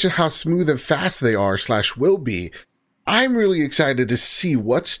not to mention how smooth and fast they are / will be, I'm really excited to see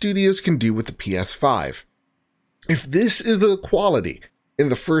what studios can do with the PS5. If this is the quality in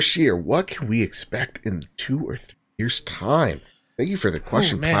the first year, what can we expect in 2 or 3 years' time? Thank you for the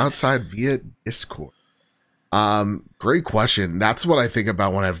question, Cloudside via Discord. Great question. That's what I think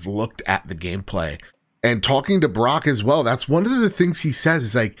about when I've looked at the gameplay. And talking to Brock as well, that's one of the things he says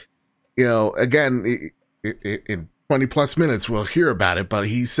is like, again, in 20 plus minutes, we'll hear about it, but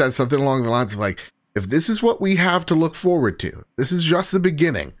he says something along the lines of like, if this is what we have to look forward to, this is just the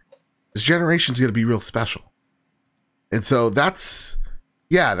beginning. This generation's going to be real special. And so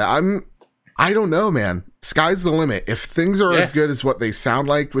I don't know, man. Sky's the limit. If things are as good as what they sound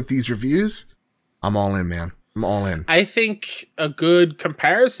like with these reviews, I'm all in, man. I'm all in. I think a good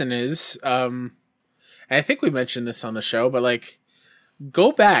comparison is, and I think we mentioned this on the show, but like,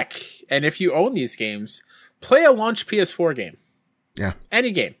 go back and if you own these games, play a launch PS4 game. Yeah.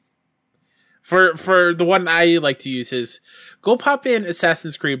 Any game. For the one I like to use is go pop in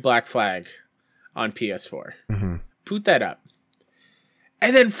Assassin's Creed Black Flag on PS4. Mm-hmm. Boot that up.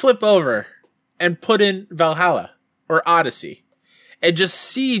 And then flip over and put in Valhalla or Odyssey and just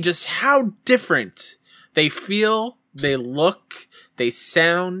see just how different they feel, they look, they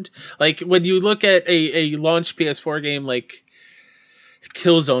sound. Like when you look at a launch PS4 game like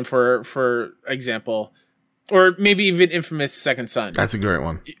Killzone, for example, or maybe even Infamous Second Son. That's a great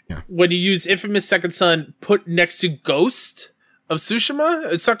one. Yeah. When you use Infamous Second Son put next to Ghost of Tsushima,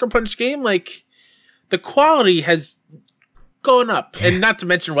 a Sucker Punch game, like the quality has going up, and not to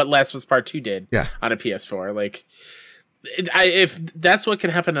mention what Last of Us Part 2 did on a PS4. Like, if that's what can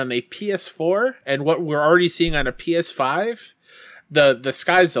happen on a PS4 and what we're already seeing on a PS5, the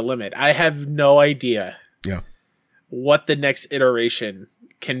sky's the limit. I have no idea what the next iteration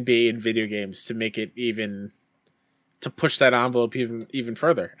can be in video games to make it to push that envelope even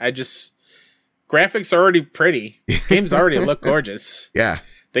further. Graphics are already pretty. Games already look gorgeous. Yeah.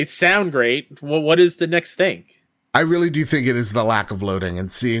 They sound great. Well, what is the next thing? I really do think it is the lack of loading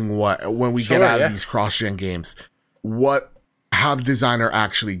and seeing when we get out of these cross-gen games, how the design are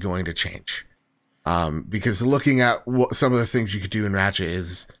actually going to change. Because looking at what some of the things you could do in Ratchet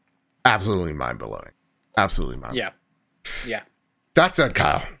is absolutely mind-blowing. Absolutely mind-blowing. Yeah. That said,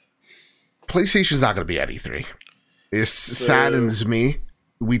 Kyle, PlayStation's not going to be at E3. It saddens me.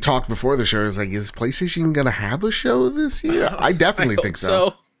 We talked before the show. It's like, is PlayStation going to have a show this year? I definitely think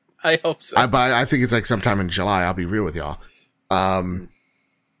so. I hope so. I think it's like sometime in July. I'll be real with y'all.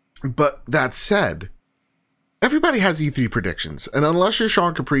 But that said, everybody has E3 predictions. And unless you're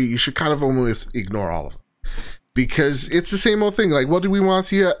Sean Capri, you should kind of almost ignore all of them. Because it's the same old thing. Like, what do we want to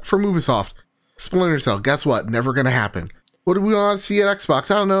see from Ubisoft? Splinter Cell. Guess what? Never going to happen. What do we want to see at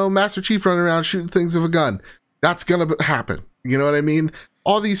Xbox? I don't know. Master Chief running around shooting things with a gun. That's going to happen. You know what I mean?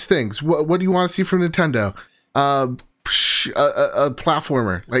 All these things. What do you want to see from Nintendo? A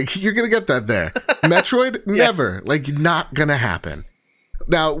platformer. Like, you're gonna get that there. Metroid, never. Like, not gonna happen.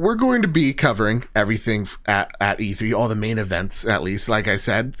 Now, we're going to be covering everything at E3, all the main events, at least. Like I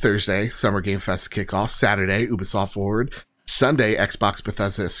said, Thursday, Summer Game Fest kickoff. Saturday, Ubisoft Forward. Sunday, Xbox,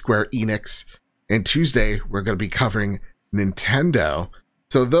 Bethesda, Square Enix. And Tuesday, we're going to be covering Nintendo.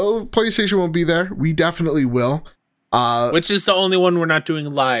 So though PlayStation won't be there, we definitely will. Which is the only one we're not doing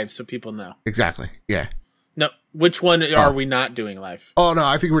live, so people know. Exactly, yeah. No, which one are we not doing live? Oh, no,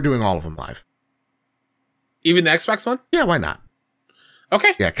 I think we're doing all of them live. Even the Xbox one? Yeah, why not?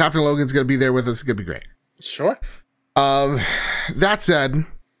 Okay. Yeah, Captain Logan's going to be there with us. It's going to be great. Sure. That said,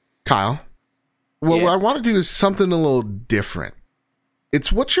 Kyle, what I want to do is something a little different. It's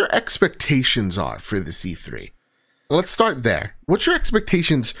what your expectations are for this E3. Let's start there. What's your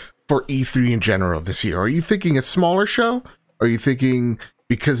expectations for E3 in general this year? Are you thinking a smaller show? Are you thinking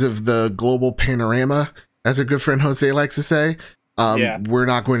because of the global panorama, as our good friend Jose likes to say, we're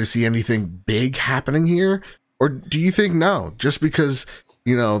not going to see anything big happening here? Or do you think no, just because,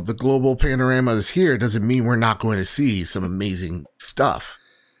 you know, the global panorama is here doesn't mean we're not going to see some amazing stuff?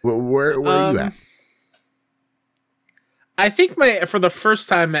 Where are you at? I think for the first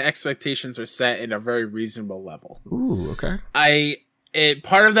time, my expectations are set in a very reasonable level. Ooh, okay.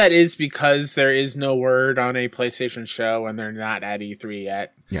 Part of that is because there is no word on a PlayStation show and they're not at E3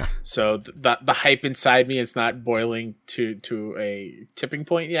 yet. Yeah. So the hype inside me is not boiling to a tipping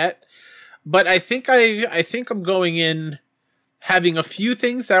point yet. But I think I'm going in having a few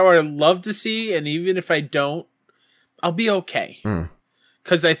things that I would love to see, and even if I don't, I'll be okay.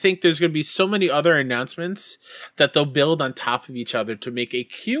 Because I think there's going to be so many other announcements that they'll build on top of each other to make a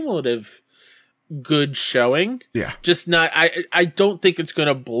cumulative good showing. Yeah. Just not, I don't think it's going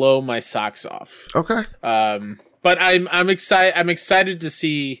to blow my socks off. Okay. But I'm excited to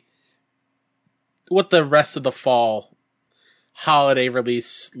see what the rest of the fall holiday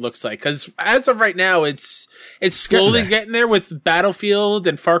release looks like, because as of right now it's slowly getting there with Battlefield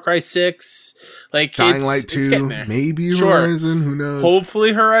and Far Cry 6, like Dying Light 2, it's getting there. Maybe Horizon, who knows,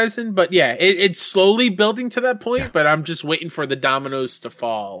 hopefully Horizon, but yeah, it's slowly building to that point. But I'm just waiting for the dominoes to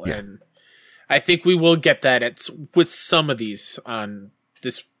fall, and I think we will get that with some of these on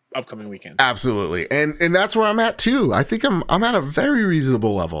this upcoming weekend. Absolutely. And that's where I'm at too. I think I'm at a very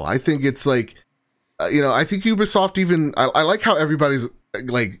reasonable level. I think it's like, I think Ubisoft even, I like how everybody's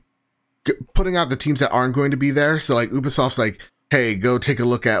like putting out the teams that aren't going to be there. So like Ubisoft's like, hey, go take a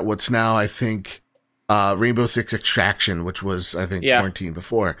look at what's now, I think, Rainbow Six Extraction, which was, I think, quarantine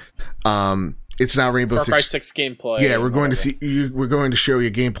before. It's now Rainbow Far Cry Six 6 gameplay. Yeah, we're going to see you. We're going to show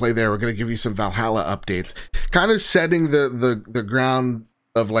you gameplay there. We're going to give you some Valhalla updates, kind of setting the ground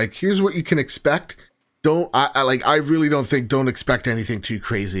of like, here's what you can expect. I really don't expect anything too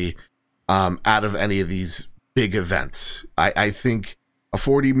crazy out of any of these big events. I think a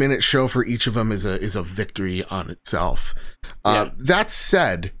 40-minute show for each of them is a victory on itself. That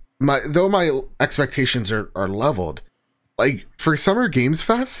said, though my expectations are leveled, like for Summer Games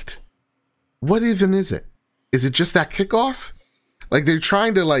Fest, what even is it? Is it just that kickoff? Like they're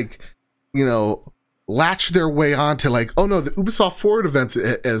trying to latch their way on to like, oh no, the Ubisoft Forward events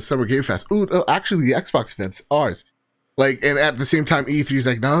at Summer Game Fest. Ooh, no, actually the Xbox events, ours. Like, and at the same time, E3 is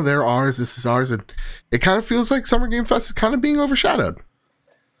like, no, they're ours. This is ours, and it kind of feels like Summer Game Fest is kind of being overshadowed,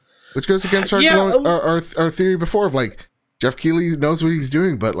 which goes against our theory before of like Jeff Keighley knows what he's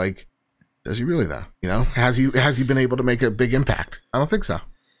doing, but like, does he really though? Has he been able to make a big impact? I don't think so.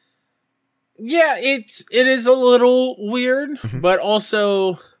 Yeah, it is a little weird, but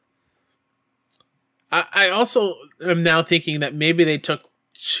also, I also am now thinking that maybe they took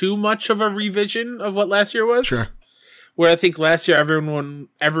too much of a revision of what last year was. Sure. Where I think last year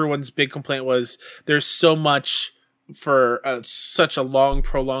everyone's big complaint was there's so much for such a long,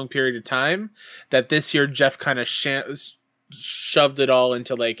 prolonged period of time that this year Jeff kind of shoved it all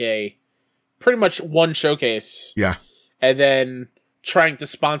into like a pretty much one showcase. Yeah. And then trying to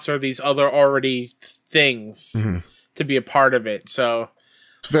sponsor these other already things to be a part of it. So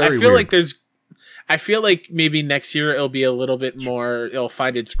I feel like maybe next year it'll be a little bit more, it'll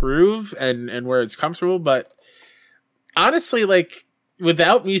find its groove and where it's comfortable. But honestly, like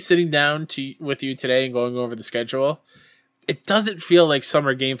without me sitting down with you today and going over the schedule, it doesn't feel like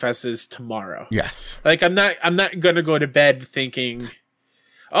Summer Game Fest is tomorrow. Yes. Like I'm not going to go to bed thinking,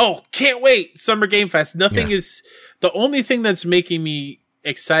 oh, can't wait, Summer Game Fest. Nothing is, the only thing that's making me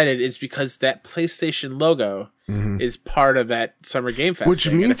excited is because that PlayStation logo is part of that Summer Game Fest. Which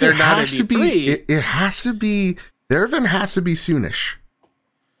means it has to be, it has to be, their event has to be soonish.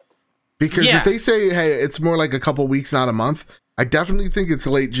 Because if they say, hey, it's more like a couple weeks, not a month, I definitely think it's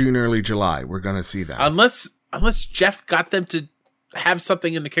late June, early July. We're going to see that. Unless Jeff got them to have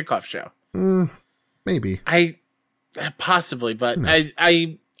something in the kickoff show. Maybe. Possibly, but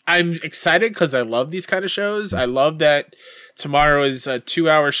I'm excited because I love these kind of shows. I love that tomorrow is a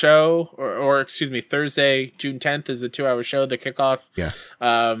 2-hour show, or excuse me, Thursday, June 10th is a 2-hour show, the kickoff. Yeah.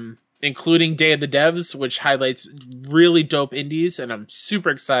 Including Day of the Devs, which highlights really dope indies, and I'm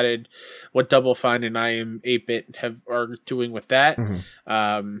super excited what Double Fine and I Am 8-Bit are doing with that.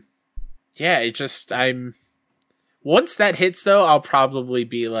 Once that hits though, I'll probably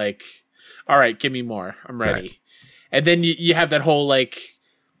be like, all right, give me more. I'm ready. Right. And then you have that whole like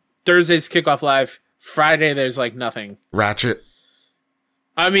Thursday's kickoff live, Friday there's like nothing. Ratchet.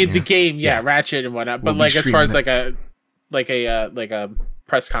 I mean the game, Ratchet and whatnot. But like as far as like a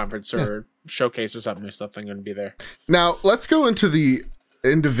press conference or showcase or something, there's something going to be there. Now let's go into the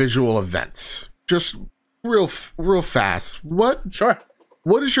individual events. Just real fast. Sure.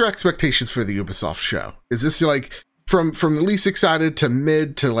 What is your expectations for the Ubisoft show? Is this like from the least excited to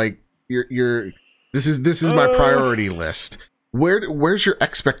mid to like your this is my priority list. Where's your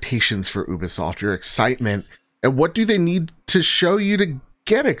expectations for Ubisoft, your excitement, and what do they need to show you to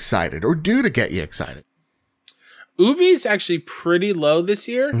get excited or do to get you excited? Ubi's actually pretty low this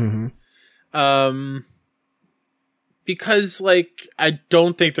year. Mm-hmm. Because like I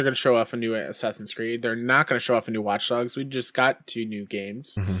don't think they're going to show off a new Assassin's Creed. They're not going to show off a new Watch Dogs. We just got 2 new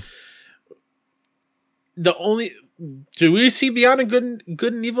games. Mm-hmm. Do we see Beyond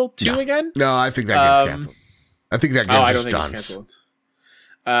Good and Evil 2 again? No, I think that game's canceled. I think that game's just done. It's canceled.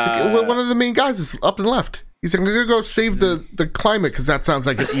 One of the main guys is up and left. He's like, I'm gonna go save the climate because that sounds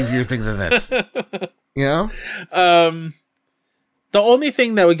like an easier thing than this. You know? The only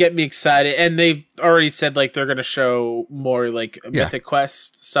thing that would get me excited, and they've already said like they're gonna show more like Mythic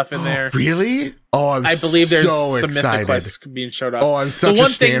Quest stuff in there. Really? Oh, I believe there's some Mythic Quests being showed off. Oh, I'm such a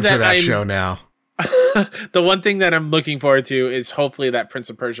stan for that show now. The one thing that I'm looking forward to is hopefully that Prince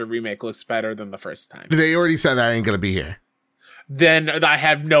of Persia remake looks better than the first time. They already said that ain't gonna be here. Then I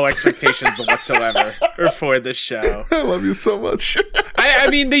have no expectations whatsoever for this show. I love you so much. I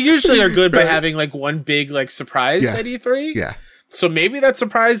mean, they usually are good by having like one big like surprise at E3. Yeah. So maybe that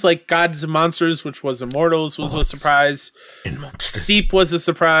surprise, like Gods and Monsters, which was Immortals, was a surprise. Steep was a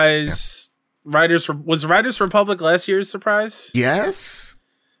surprise. Yeah. Was Riders Republic last year's surprise? Yes.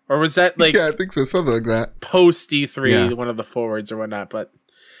 Or was that like I think so, something like that. Post E3, one of the forwards or whatnot. But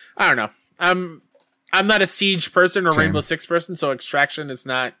I don't know. I'm not a Siege person or Rainbow Six person, so Extraction is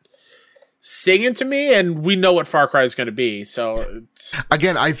not singing to me, and we know what Far Cry is going to be. So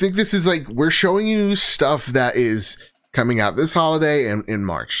again, I think this is like we're showing you stuff that is coming out this holiday and in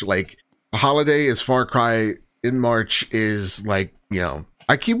March. Like a holiday is Far Cry, in March is like, you know,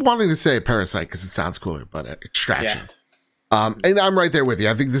 I keep wanting to say Parasite because it sounds cooler, but Extraction. Yeah. And I'm right there with you.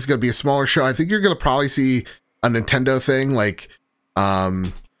 I think this is going to be a smaller show. I think you're going to probably see a Nintendo thing like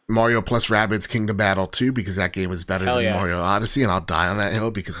Mario plus Rabbids Kingdom Battle 2 because that game is better than Mario Odyssey, and I'll die on that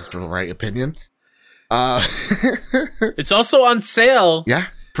hill because it's the right opinion. It's also on sale. Yeah.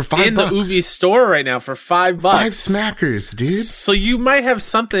 For $5 in the Ubi store right now for $5. 5 smackers, dude. So you might have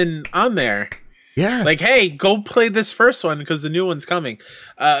something on there. Yeah. Like, hey, go play this first one because the new one's coming.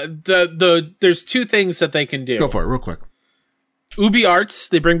 There's 2 things that they can do. Go for it real quick. Ubi Arts,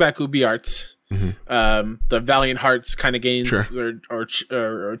 they bring back Ubi Arts. Mm-hmm. The Valiant Hearts kind of games, or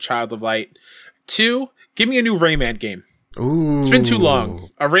Child of Light. 2, give me a new Rayman game. Ooh. It's been too long.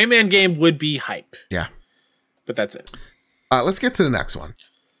 A Rayman game would be hype. Yeah. But that's it. Let's get to the next one.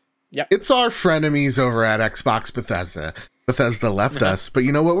 Yep. It's our frenemies over at Xbox Bethesda. Bethesda left us, but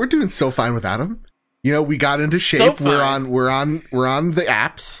you know what? We're doing so fine without them. You know, we got into shape. So we're on the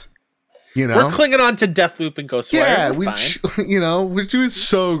apps. You know, we're clinging on to Deathloop and Ghostwire. Yeah, we're doing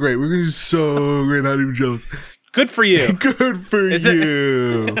so great. We're doing so great. Not even jealous. Good for you. Good for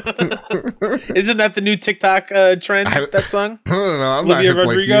you. Isn't that the new TikTok trend? That song? I don't know. I'm Olivia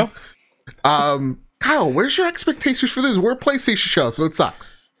Rodrigo. Kyle, where's your expectations for this? We're a PlayStation show, so it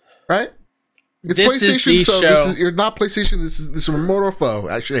sucks, right? It's this PlayStation, is the show. You're not PlayStation. This is a mortal foe.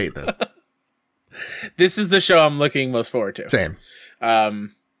 I should hate this. This is the show I'm looking most forward to. Same.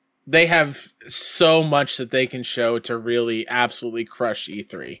 They have so much that they can show to really absolutely crush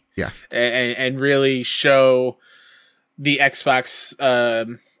E3. Yeah. And really show the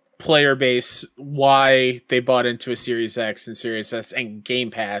Xbox player base why they bought into a Series X and Series S and Game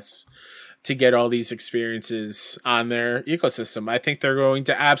Pass to get all these experiences on their ecosystem. I think they're going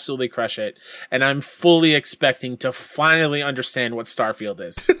to absolutely crush it. And I'm fully expecting to finally understand what Starfield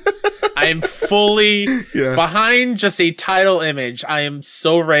is. I am fully behind just a title image. I am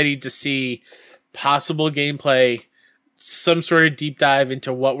so ready to see possible gameplay, some sort of deep dive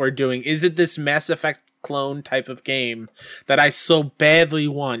into what we're doing. Is it this Mass Effect clone type of game that I so badly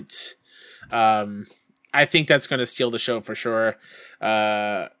want? I think that's going to steal the show for sure.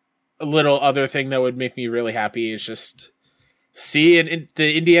 A little other thing that would make me really happy is just see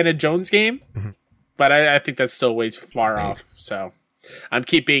the Indiana Jones game, but I think that's still way too far off. So I'm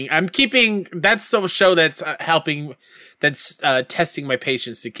keeping. That's the show that's helping. That's testing my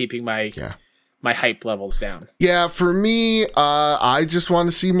patience to keeping my hype levels down. Yeah, for me, I just want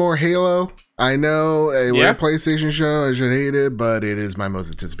to see more Halo. I know we're a PlayStation show. I should hate it, but it is my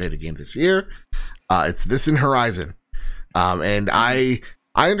most anticipated game this year. It's this and Horizon, and I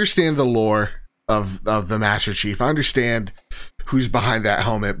understand the lore of the Master Chief. I understand who's behind that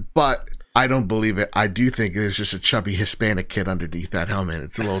helmet, but I don't believe it. I do think there's just a chubby Hispanic kid underneath that helmet.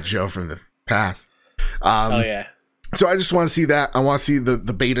 It's a little Joe from the past. Oh yeah. So I just want to see that. I want to see the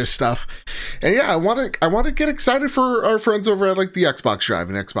beta stuff, and yeah, I want to get excited for our friends over at like the Xbox Drive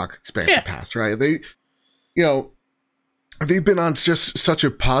and Xbox Expansion Pass, right? They, you know, they've been on just such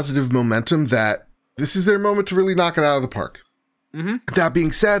a positive momentum that this is their moment to really knock it out of the park. Mm-hmm. That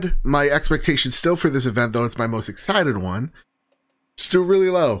being said, my expectations still for this event, though it's my most excited one, still really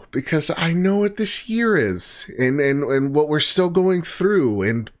low because I know what this year is and what we're still going through,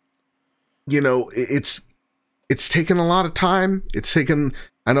 and you know, it's taken a lot of time.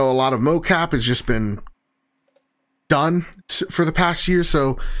 I know a lot of mocap has just been done for the past year.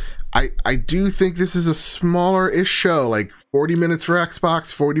 So I do think this is a smaller-ish show, like 40 minutes for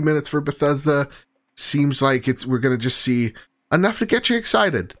Xbox, 40 minutes for Bethesda. Seems like we're going to just see enough to get you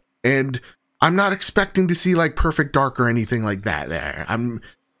excited. And I'm not expecting to see like Perfect Dark or anything like that there. I'm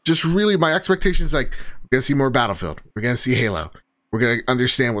just really, my expectations like, we're going to see more Battlefield. We're going to see Halo. We're going to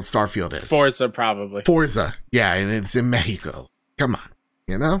understand what Starfield is. Forza, probably. Forza. Yeah, and it's in Mexico. Come on.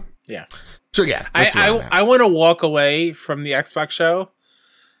 You know? Yeah. So, yeah. I want to walk away from the Xbox show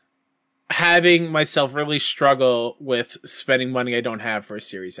having myself really struggle with spending money I don't have for a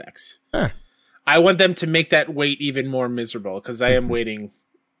Series X. I want them to make that wait even more miserable because I am waiting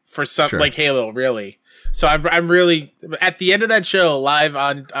for something like Halo, really. So I'm really... At the end of that show, live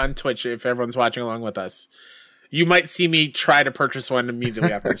on Twitch, if everyone's watching along with us, you might see me try to purchase one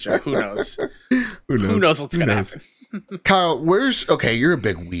immediately after the show. Who knows? Who knows what's going to happen? Kyle, okay, you're a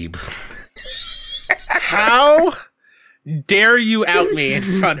big weeb. How dare you out me in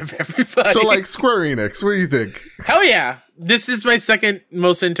front of everybody? So, like, Square Enix, what do you think? Hell yeah. This is my second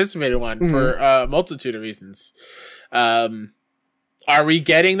most anticipated one for a multitude of reasons. Are we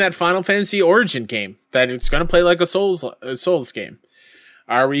getting that Final Fantasy Origin game that it's going to play like a Souls game?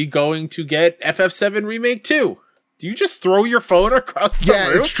 Are we going to get FF7 Remake 2? Do you just throw your phone across the room?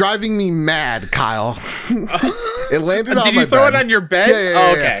 Yeah, it's driving me mad, Kyle. It landed on my bed. Did you throw it on your bed?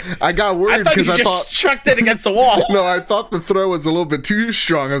 Yeah, okay. Yeah. I got worried because I thought chucked it against the wall. No, I thought the throw was a little bit too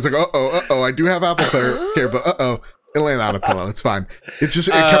strong. I was like, uh-oh. I do have Apple Care, but it landed on a pillow. It's fine. It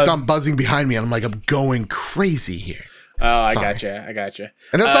kept on buzzing behind me, and I'm like, I'm going crazy here. Oh, I gotcha.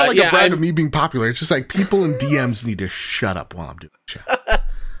 And that's not like a brand of me being popular. It's just like people in DMs need to shut up while I'm doing the chat.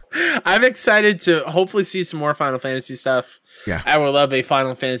 I'm excited to hopefully see some more Final Fantasy stuff. Yeah. I would love a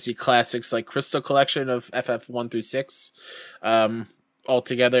Final Fantasy Classics like Crystal Collection of FF 1 through 6 all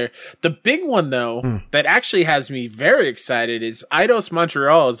together. The big one, though, that actually has me very excited is Eidos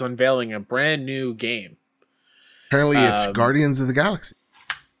Montreal is unveiling a brand new game. Apparently it's Guardians of the Galaxy.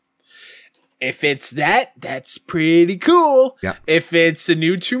 If it's that, that's pretty cool. Yeah. If it's a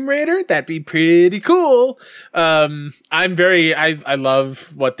new Tomb Raider, that'd be pretty cool. I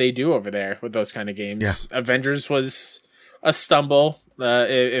love what they do over there with those kind of games. Yeah. Avengers was a stumble.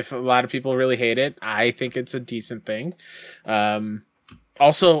 If a lot of people really hate it, I think it's a decent thing.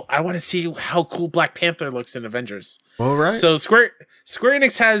 Also, I want to see how cool Black Panther looks in Avengers. All right. So Square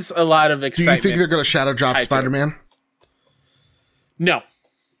Enix has a lot of excitement. Do you think they're going to shadow drop Spider-Man? No.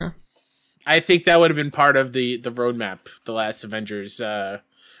 I think that would have been part of the roadmap, the last Avengers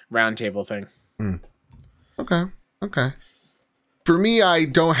roundtable thing. Okay. For me, I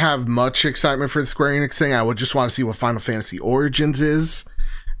don't have much excitement for the Square Enix thing. I would just want to see what Final Fantasy Origins is.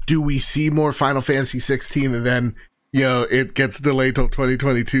 Do we see more Final Fantasy 16 and then, it gets delayed till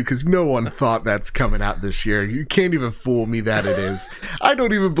 2022 because no one thought that's coming out this year. You can't even fool me that it is. I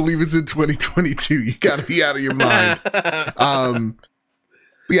don't even believe it's in 2022. You got to be out of your mind.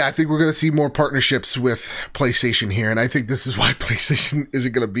 Yeah, I think we're going to see more partnerships with PlayStation here, and I think this is why PlayStation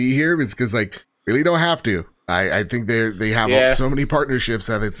isn't going to be here, is because, like, really don't have to. I think they have so many partnerships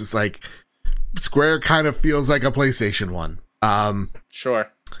that it's just like Square kind of feels like a PlayStation one.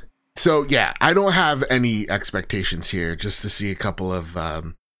 Sure. So, yeah, I don't have any expectations here just to see a couple of,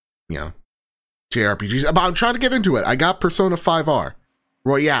 JRPGs. But I'm trying to get into it. I got Persona 5R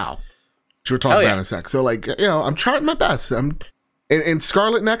Royale, which we're talking about in a sec. So, like, I'm trying my best. And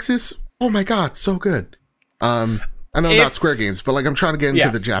Scarlet Nexus, oh my god, so good. I know not Square games, but like I'm trying to get into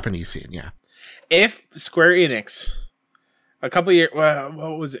the Japanese scene. Yeah. If Square Enix, a couple years,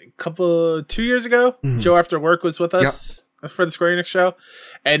 what was it? 2 years ago, Joe After Work was with us for the Square Enix show,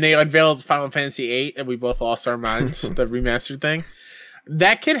 and they unveiled Final Fantasy VIII, and we both lost our minds. The remastered thing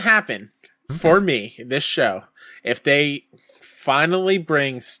that can happen for me. This show, if they finally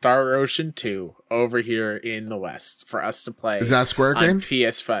bring Star Ocean 2 over here in the West for us to play. Is that a Square game?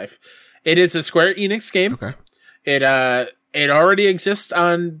 PS5. It is a Square Enix game. Okay. It already exists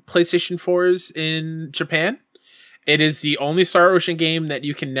on PlayStation 4s in Japan. It is the only Star Ocean game that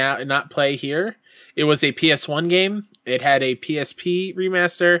you can now not play here. It was a PS1 game. It had a PSP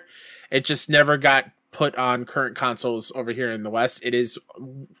remaster. It just never got put on current consoles over here in the West. It is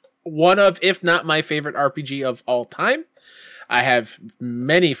one of, if not my favorite RPG of all time. I have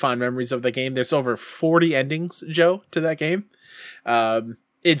many fond memories of the game. There's over 40 endings, Joe, to that game.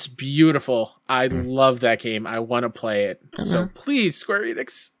 It's beautiful. I love that game. I want to play it. So please, Square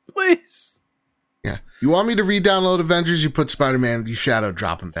Enix, please. Yeah. You want me to re-download Avengers? You put Spider-Man, you shadow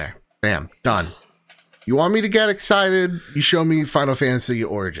drop him there. Bam. Done. You want me to get excited? You show me Final Fantasy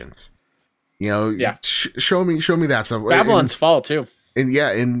Origins. You know, show me that stuff. Babylon's Fall too. And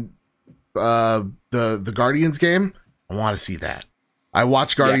in the Guardians game, I want to see that. I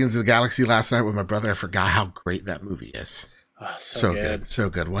watched Guardians of the Galaxy last night with my brother. I forgot how great that movie is. Oh, so good. So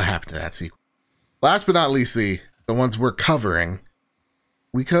good. What happened to that sequel? Last but not least, the ones we're covering,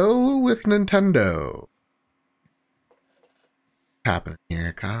 we go with Nintendo. Happening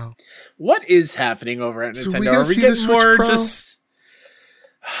here, Kyle? What is happening over at So Nintendo? Are we getting more Pro? just...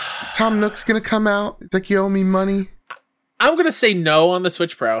 Tom Nook's going to come out. It's like, you owe me money. I'm going to say no on the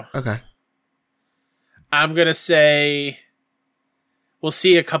Switch Pro. Okay. I'm going to say we'll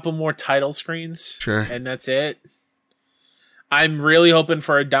see a couple more title screens. Sure. And that's it. I'm really hoping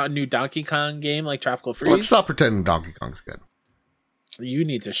for a new Donkey Kong game like Tropical Freeze. Let's stop pretending Donkey Kong's good. You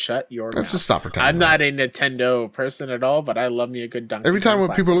need to shut your mouth. Let's just stop pretending. I'm not a Nintendo person at all, but I love me a good Donkey Kong. Every time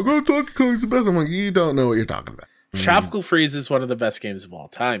when people are like, oh, Donkey Kong's the best, I'm like, you don't know what you're talking about. Tropical Freeze is one of the best games of all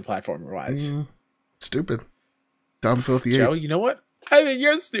time, platformer-wise. Stupid. Dumb, filthy Joe, you know what? I think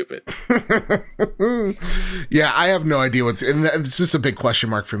you're stupid. Yeah, I have no idea and it's just a big question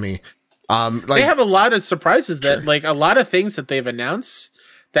mark for me. They have a lot of surprises that, like, a lot of things that they've announced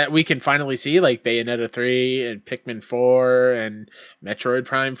that we can finally see, like Bayonetta 3 and Pikmin 4 and Metroid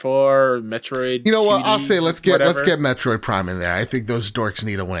Prime 4, Metroid. You know what? 2D, I'll say let's get whatever. Metroid Prime in there. I think those dorks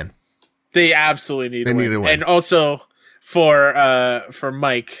need a win. They absolutely need to win. And also for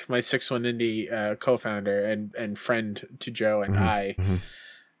Mike, my 6-1 Indie co-founder and friend to Joe and I,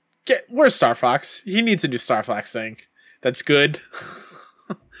 where's Star Fox? He needs a new Star Fox thing. That's good.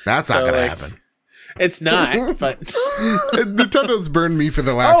 That's not going to happen. It's not, but Nintendo's burned me for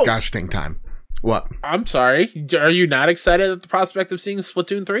the last gosh dang time. What? I'm sorry. Are you not excited at the prospect of seeing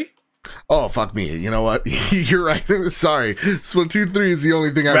Splatoon 3? Oh, fuck me. You know what? You're right. Sorry. Splatoon 3 is the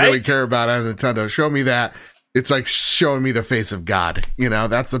only thing I really care about out of Nintendo. Show me that. It's like showing me the face of God. You know,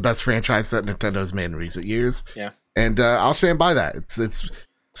 that's the best franchise that Nintendo's made in recent years. Yeah. And I'll stand by that. It's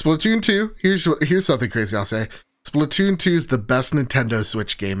Splatoon 2. Here's something crazy I'll say. Splatoon 2 is the best Nintendo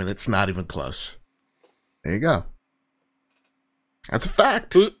Switch game, and it's not even close. There you go. That's a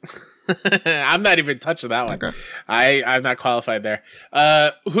fact. I'm not even touching that one. Okay. I'm not qualified there.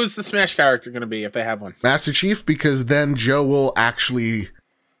 Who's the Smash character going to be if they have one? Master Chief, because then Joe will actually...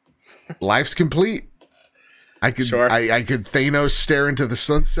 Life's complete. I could Thanos stare into the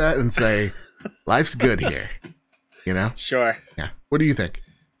sunset and say, life's good here. You know? Sure. Yeah. What do you think?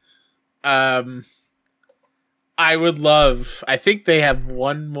 I would love... I think they have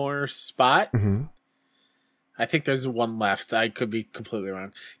one more spot. Mm-hmm. I think there's one left. I could be completely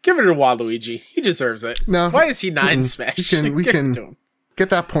wrong. Give it to Waluigi. He deserves it. No. Why is he not in Smash? We can get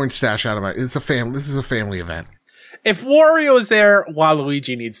that point stash out of my... This is a family event. If Wario is there,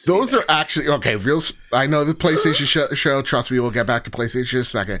 Waluigi needs to be there. Are actually... Okay, I know the PlayStation show. Trust me, we'll get back to PlayStation in a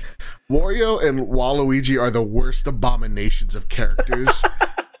second. Wario and Waluigi are the worst abominations of characters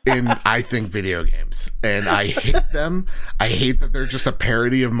in, I think, video games. And I hate them. I hate that they're just a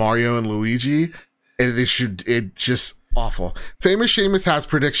parody of Mario and Luigi. And it's just awful. Famous Seamus has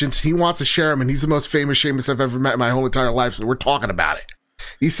predictions. He wants to share them, and he's the most famous Seamus I've ever met in my whole entire life, so we're talking about it.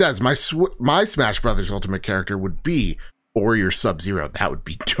 He says, my Smash Brothers ultimate character would be Warrior Sub-Zero. That would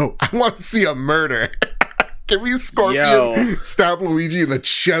be dope. I want to see a murder. Give me a Scorpion, stab Luigi in the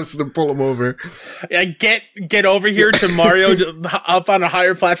chest and pull him over. Yeah, get over here to Mario up on a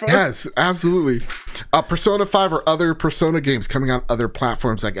higher platform. Yes, absolutely. Persona 5 or other Persona games coming on other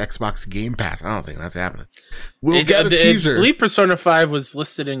platforms like Xbox Game Pass. I don't think that's happening. We'll get a teaser. I believe Persona 5 was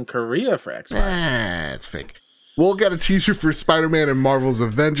listed in Korea for Xbox. It's fake. We'll get a teaser for Spider-Man and Marvel's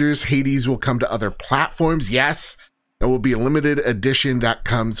Avengers. Hades will come to other platforms. Yes. There will be a limited edition that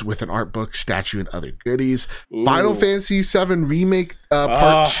comes with an art book, statue, and other goodies. Ooh. Final Fantasy VII Remake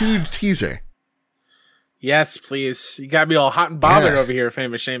Part 2 teaser. Yes, please. You got me all hot and bothered over here,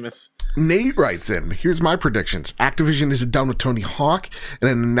 famous Seamus. Nate writes in, here's my predictions. Activision is done with Tony Hawk, and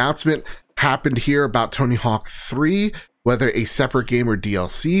an announcement happened here about Tony Hawk 3, whether a separate game or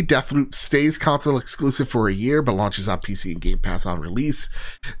DLC. Deathloop stays console exclusive for a year, but launches on PC and Game Pass on release.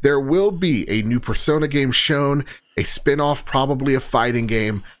 There will be a new Persona game shown, a spin-off, probably a fighting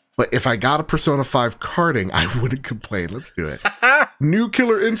game, But if I got a Persona 5 karting, I wouldn't complain. Let's do it. New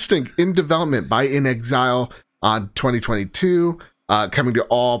Killer Instinct in development by In Exile on 2022. Coming to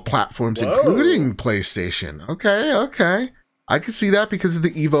all platforms, including PlayStation. Okay. I can see that because of the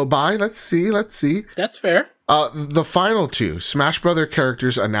Evo buy. Let's see. That's fair. The final two Smash Brother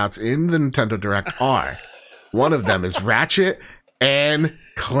characters announced in the Nintendo Direct are one of them is Ratchet and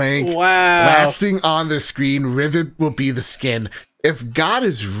Clank. Wow. Lasting on the screen, Rivet will be the skin. If God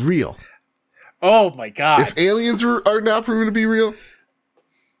is real. Oh my God. If aliens are now proven to be real,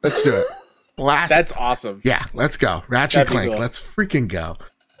 let's do it. Blast. That's awesome. Yeah, let's go. Ratchet Clank. Cool. Let's freaking go.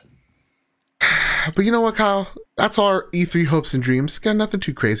 But you know what, Kyle? That's our E3 hopes and dreams. Got nothing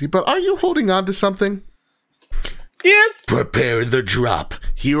too crazy, but are you holding on to something? Yes. Prepare the drop.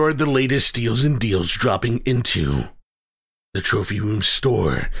 Here are the latest steals and deals dropping into the Trophy Room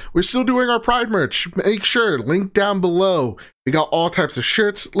store. We're still doing our Pride merch. Make sure, link down below. We got all types of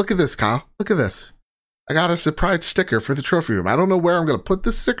shirts. Look at this, Kyle. Look at this. I got us a Pride sticker for the Trophy Room. I don't know where I'm going to put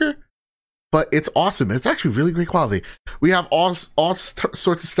this sticker, but it's awesome. It's actually really great quality. We have all sorts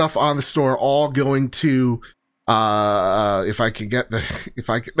of stuff on the store, all going to, there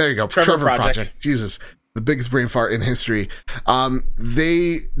you go. Trevor Project. Jesus. The biggest brain fart in history.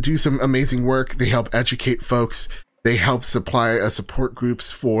 They do some amazing work. They help educate folks. They help supply support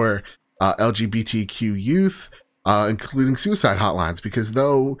groups for LGBTQ youth, including suicide hotlines, because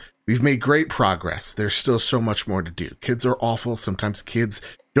though we've made great progress, there's still so much more to do. Kids are awful. Sometimes kids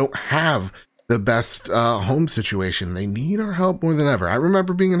don't have the best home situation. They need our help more than ever. I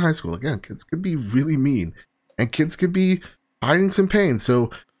remember being in high school. Again, kids could be really mean, and kids could be hiding some pain.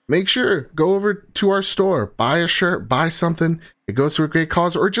 So make sure, go over to our store, buy a shirt, buy something. It goes to a great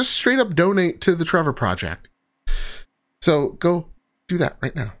cause, or just straight up donate to the Trevor Project. So go do that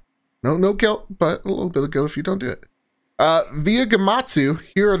right now. No guilt, but a little bit of guilt if you don't do it. Via Gematsu,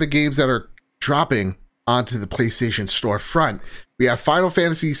 here are the games that are dropping onto the PlayStation storefront. We have Final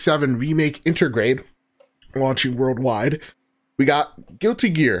Fantasy VII Remake Intergrade launching worldwide. We got Guilty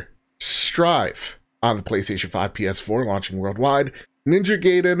Gear Strive on the PlayStation 5, PS4 launching worldwide. Ninja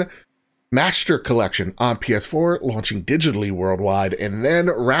Gaiden Master Collection on PS4 launching digitally worldwide, and then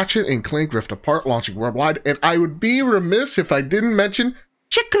Ratchet and Clank Rift Apart launching worldwide. And I would be remiss if I didn't mention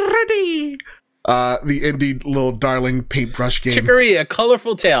Chicory, the indie little darling paintbrush game. Chicory, A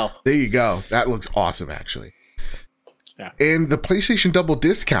Colorful Tale. There you go. That looks awesome, actually. Yeah. And the PlayStation Double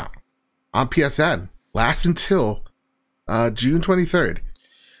Discount on PSN lasts until June 23rd.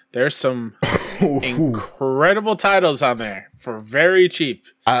 There's some incredible titles on there for very cheap.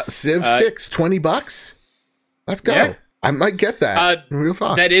 Civ 6, $20. Let's go. Yeah. I might get that. Real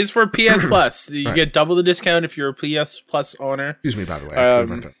talk. That is for PS Plus. You get double the discount if you're a PS Plus owner. Excuse me, by the way.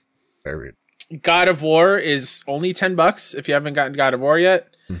 Very rude. God of War is only $10 if you haven't gotten God of War yet.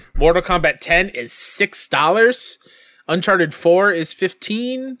 Mortal Kombat 10 is $6. Uncharted 4 is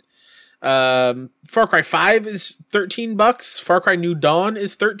 $15. Far Cry 5 is $13. Far Cry New Dawn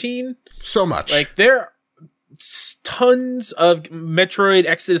is $13. So much. Like, there are tons of Metroid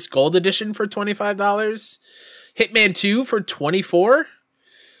Exodus Gold Edition for $25. Hitman 2 for $24.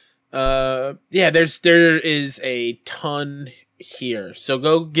 There is a ton here. So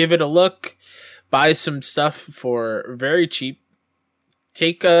go give it a look. Buy some stuff for very cheap.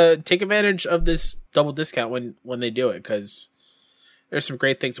 Take advantage of this double discount when they do it, because there's some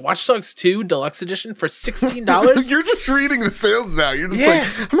great things. Watch Dogs 2 Deluxe Edition for $16. You're just reading the sales now. You're just like,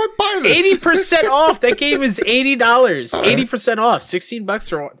 I might buy this. 80% off. That game is $80. 80% off. $16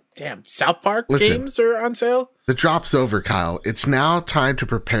 for South Park games are on sale. The drop's over, Kyle. It's now time to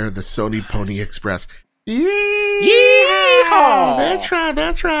prepare the Sony Pony Express. Yeehaw!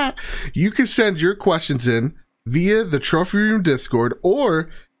 That's right. You can send your questions in via the Trophy Room Discord, or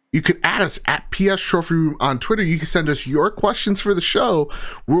you can add us at PS Trophy Room on Twitter. You can send us your questions for the show.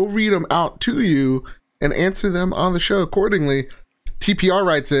 We'll read them out to you and answer them on the show accordingly. TPR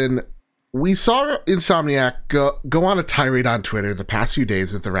writes in, we saw Insomniac go on a tirade on Twitter the past few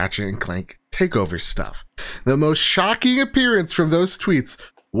days with the Ratchet and Clank takeover stuff. The most shocking appearance from those tweets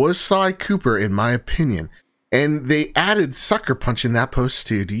was Sly Cooper, in my opinion. And they added Sucker Punch in that post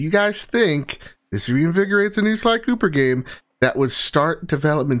too. Do you guys think this reinvigorates a new Sly Cooper game that would start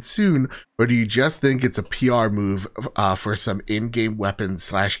development soon, or do you just think it's a PR move for some in-game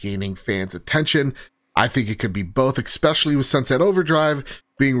weapons / gaining fans' attention? I think it could be both, especially with Sunset Overdrive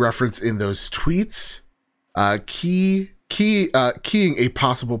being referenced in those tweets, keying a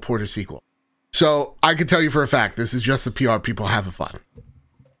possible Porter sequel. So I can tell you for a fact, this is just the PR people having fun.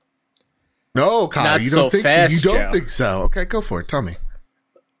 No, Kyle, Not you don't so think fast, so? You don't Joe. think so? Okay, go for it. Tell me.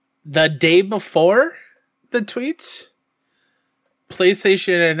 The day before the tweets,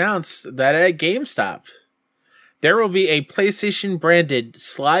 PlayStation announced that at GameStop, there will be a PlayStation branded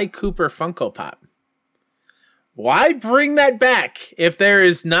Sly Cooper Funko Pop. Why bring that back if there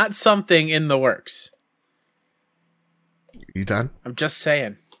is not something in the works? You done? I'm just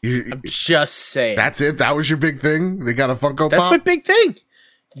saying. I'm just saying. That's it? That was your big thing? They got a Funko Pop? That's my big thing.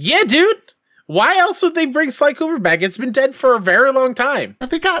 Yeah, dude. Why else would they bring Sly Cooper back? It's been dead for a very long time.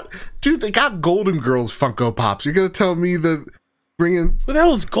 They got Golden Girls Funko Pops. You're going to tell me that bringing... What the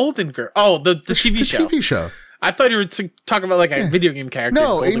hell is Golden Girl? Oh, the TV show. The TV show. I thought you were talking about like a video game character.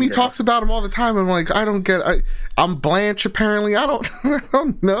 No, Amy talks about him all the time. I'm like, I don't get. I'm Blanche. Apparently, I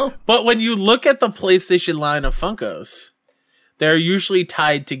don't know. But when you look at the PlayStation line of Funkos, they're usually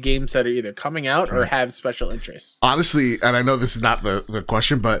tied to games that are either coming out or have special interests. Honestly, and I know this is not the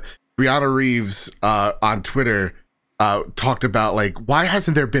question, but Brianna Reeves on Twitter talked about like, why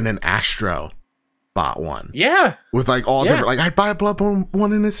hasn't there been an Astro bot one? Yeah, with like all different. Like, I'd buy a Bloodborne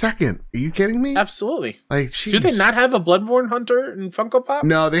one in a second. Are you kidding me? Absolutely. Like, geez. Do they not have a Bloodborne Hunter in Funko Pop?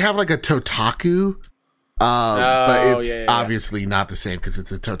 No, they have like a Totaku. But it's obviously not the same because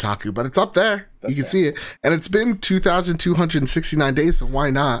it's a Totaku, but it's up there. You can see it. And it's been 2,269 days, so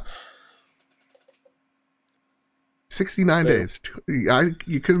why not? 69 days.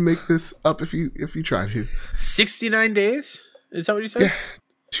 You couldn't make this up if you tried to. 69 days? Is that what you said? Yeah.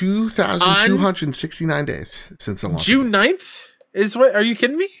 2,269 days since the launch. June 9th? Is what? Are you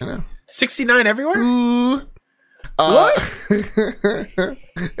kidding me? I know. 69 everywhere? Ooh. What?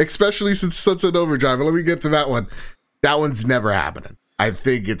 Especially since Sunset Overdrive. Let me get to that one. That one's never happening. I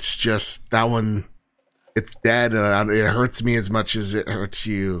think it's just that one. It's dead, and it hurts me as much as it hurts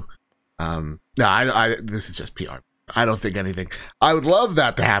you. No, I this is just PR. I don't think anything. I would love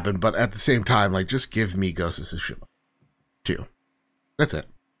that to happen, but at the same time, like, just give me Ghost of Tsushima 2. That's it.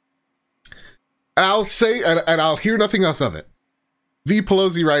 And I'll say, and I'll hear nothing else of it. V.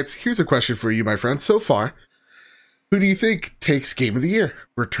 Pelosi writes, here's a question for you, my friend. So far, who do you think takes Game of the Year?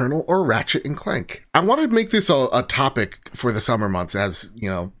 Returnal or Ratchet and Clank? I want to make this a topic for the summer months as, you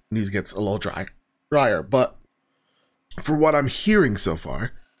know, news gets a little drier. But for what I'm hearing so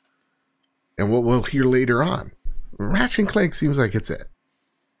far, and what we'll hear later on, Ratchet and Clank seems like it's it.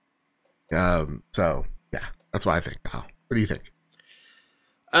 So, yeah, that's what I think. What do you think?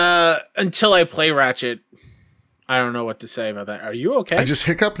 Until I play Ratchet, I don't know what to say about that. Are you okay? I just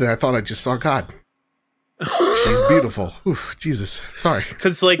hiccuped and I thought I just saw God. She's beautiful. Oof, Jesus. Sorry.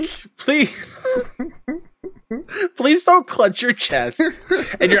 Because, like, please don't clutch your chest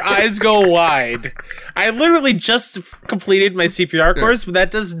and your eyes go wide. I literally just completed my CPR course, but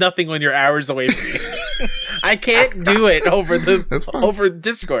that does nothing when you're hours away from me. I can't do it over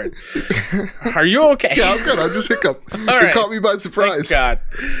Discord. Are you okay? Yeah, I'm good. I just hiccuped. It caught me by surprise. Thank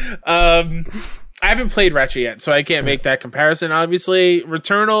God. I haven't played Ratchet yet, so I can't make that comparison, obviously.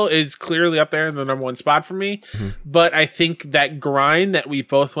 Returnal is clearly up there in the number one spot for me, but I think that grind that we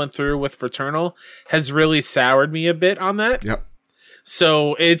both went through with Returnal has really soured me a bit on that. Yep.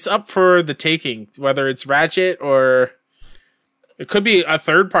 So it's up for the taking, whether it's Ratchet or it could be a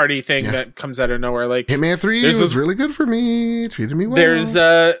third-party thing that comes out of nowhere. Like Hitman 3 was really good for me, treated me well.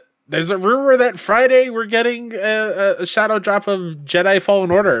 There's a rumor that Friday we're getting a shadow drop of Jedi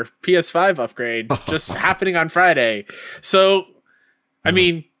Fallen Order PS5 upgrade just happening on Friday. So, I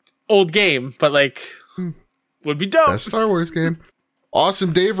mean, old game, but like, would be dope. Best Star Wars game.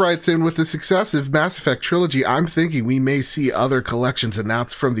 Awesome Dave writes in, with the success of Mass Effect Trilogy, I'm thinking we may see other collections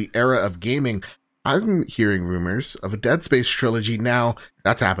announced from the era of gaming. I'm hearing rumors of a Dead Space trilogy now.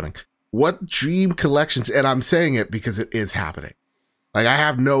 That's happening. What dream collections, and I'm saying it because it is happening. Like, I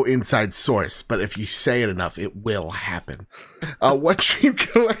have no inside source, but if you say it enough, it will happen. What dream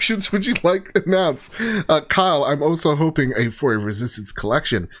collections would you like announced? Kyle, I'm also hoping for a Resistance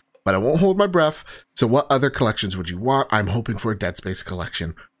collection, but I won't hold my breath. So what other collections would you want? I'm hoping for a Dead Space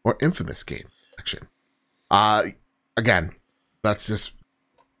collection or Infamous game collection. Again, let's just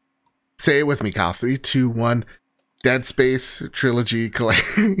say it with me, Kyle. 3, 2, 1. Dead Space trilogy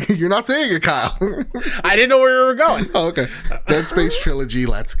collection. You're not saying it, Kyle. I didn't know where we were going. Oh, okay. Dead Space trilogy.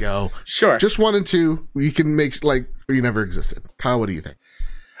 Let's go. Sure. Just 1 and 2. We can make like 3 never existed. Kyle, what do you think?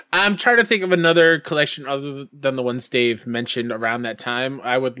 I'm trying to think of another collection other than the ones Dave mentioned around that time.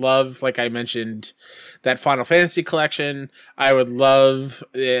 I would love, like I mentioned, that Final Fantasy collection. I would love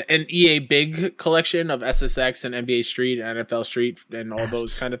an EA Big collection of SSX and NBA Street and NFL Street and all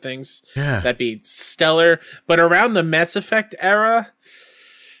those kind of things. Yeah. That'd be stellar. But around the Mass Effect era,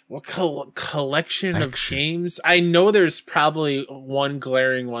 what collection of games? I know there's probably one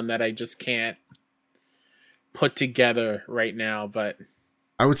glaring one that I just can't put together right now, but...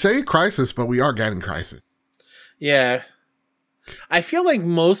 I would say Crisis, but we are getting Crisis. Yeah. I feel like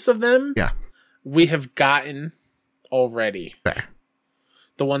most of them, Yeah. we have gotten already. Fair.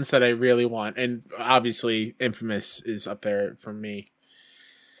 The ones that I really want, and obviously Infamous is up there for me.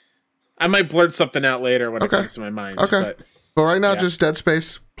 I might blurt something out later when it comes to my mind. Okay. But right now, yeah. just Dead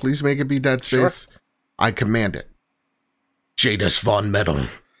Space. Please make it be Dead Space. Sure. I command it. Jadis Von Metal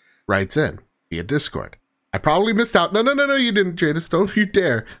writes in via Discord. I probably missed out. No, you didn't, Jadis. Don't you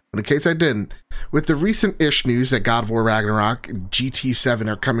dare. But in case I didn't, with the recent-ish news that God of War Ragnarok and GT7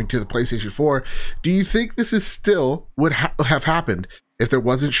 are coming to the PlayStation 4, do you think this is still would have happened if there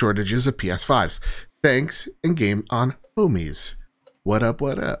wasn't shortages of PS5s? Thanks, and game on homies. What up,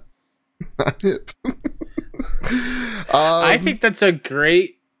 what up? I think that's a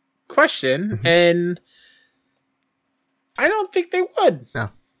great question, and I don't think they would. No.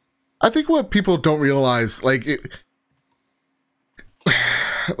 I think what people don't realize, like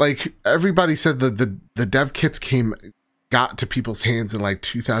everybody said that the dev kits got to people's hands in like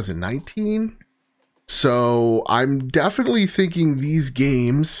 2019. So I'm definitely thinking these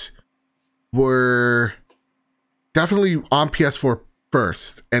games were definitely on PS4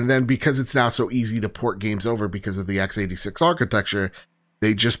 first. And then because it's now so easy to port games over because of the x86 architecture,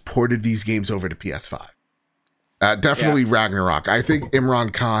 they just ported these games over to PS5. Definitely Ragnarok. I think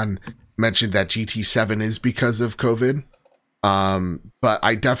Imran Khan mentioned that GT7 is because of COVID. But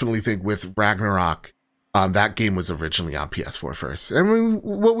I definitely think with Ragnarok, that game was originally on PS4 first. I mean,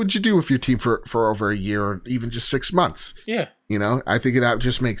 what would you do with your team for over a year or even just 6 months? Yeah. You know, I think that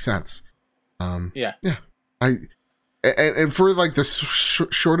just makes sense. Yeah. And for like the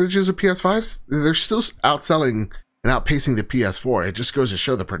shortages of PS5s, they're still outselling and outpacing the PS4. It just goes to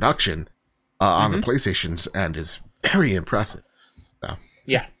show the production on the PlayStation's end is very impressive. So.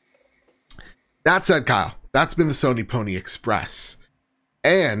 Yeah. That said, Kyle, that's been the Sony Pony Express.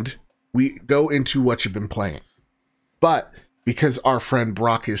 And we go into what you've been playing. But because our friend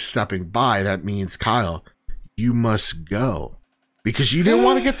Brock is stepping by, that means, Kyle, you must go. Because you didn't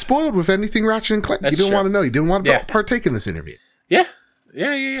want to get spoiled with anything Ratchet and Clank. You didn't want to know. You didn't want to partake in this interview. Yeah.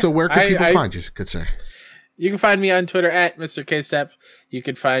 So where can people find you, good sir? You can find me on Twitter at Mr. KSEP. You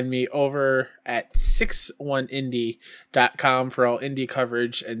can find me over at 61indie.com for all indie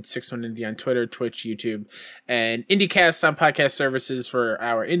coverage, and 61indie on Twitter, Twitch, YouTube, and IndieCast on podcast services for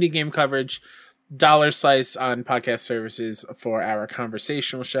our indie game coverage. Dollar Slice on podcast services for our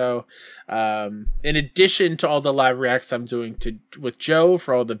conversational show. In addition to all the live reacts I'm doing with Joe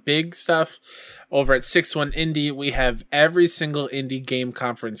for all the big stuff, over at 61 Indie, we have every single indie game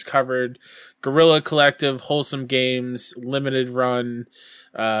conference covered. Guerrilla Collective, Wholesome Games, Limited Run,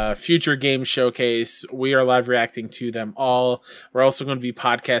 Future Game Showcase. We are live reacting to them all. We're also going to be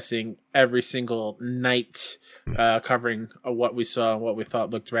podcasting every single night, covering what we saw and what we thought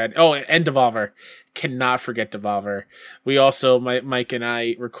looked rad. Oh, and Devolver. Cannot forget Devolver. We also, Mike and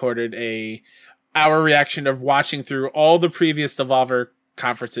I recorded our reaction of watching through all the previous Devolver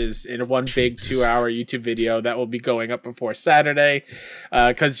conferences in one big 2-hour YouTube video that will be going up before Saturday.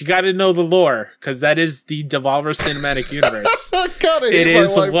 Cause you got to know the lore, cause that is the Devolver Cinematic Universe.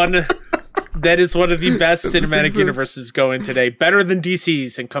 That is one of the best cinematic universes going today. Better than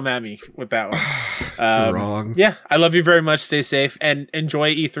DC's, and come at me with that one. You're wrong. Yeah, I love you very much. Stay safe and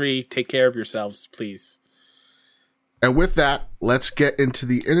enjoy E3. Take care of yourselves, please. And with that, let's get into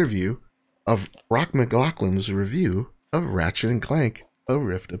the interview of Brock McLaughlin's review of Ratchet and Clank: A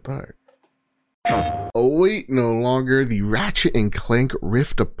Rift Apart. Oh wait, no longer. The Ratchet and Clank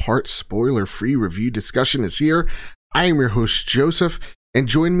Rift Apart spoiler-free review discussion is here. I am your host, Joseph. And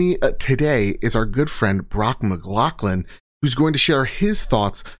join me today is our good friend Brock McLaughlin, who's going to share his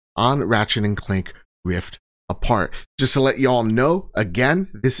thoughts on Ratchet and Clank Rift Apart. Just to let y'all know, again,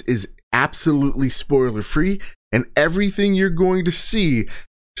 this is absolutely spoiler-free, and everything you're going to see,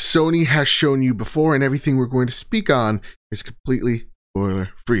 Sony has shown you before, and everything we're going to speak on is completely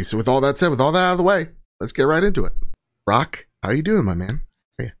spoiler-free. So with all that said, with all that out of the way, let's get right into it. Brock, how are you doing, my man?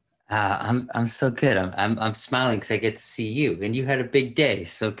 I'm so good. I'm smiling because I get to see you, and you had a big day.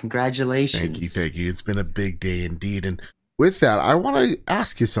 So congratulations. Thank you. It's been a big day indeed. And with that, I want to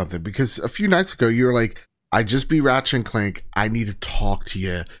ask you something, because a few nights ago you were like, "I just beat Ratchet and Clank. I need to talk to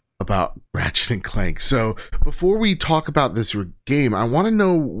you about Ratchet and Clank." So before we talk about this game, I want to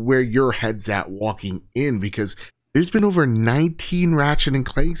know where your head's at walking in, because there's been over 19 Ratchet and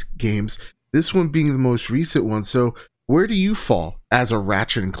Clank games. This one being the most recent one. So where do you fall as a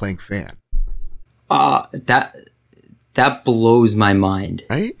Ratchet and Clank fan? That blows my mind.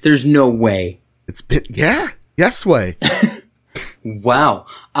 Right? There's no way. It's been, yes way. Wow.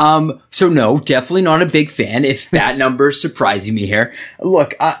 So no, definitely not a big fan, if that number is surprising me here.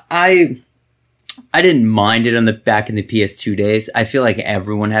 Look, I didn't mind it on the back in the PS2 days. I feel like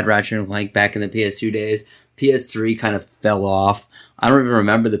everyone had Ratchet and Clank back in the PS2 days. PS3 kind of fell off. I don't even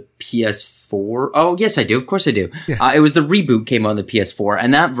remember the PS4. Oh, yes, I do. Of course I do. Yeah. It was the reboot came on the PS4,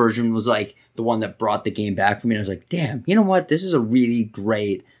 and that version was like the one that brought the game back for me. And I was like, damn, you know what? This is a really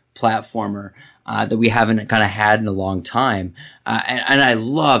great platformer that we haven't kind of had in a long time. And I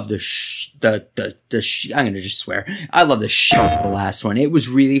love I'm going to just swear. I love the shit out of the last one. It was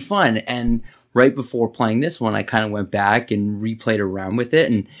really fun. And right before playing this one, I kind of went back and replayed around with it.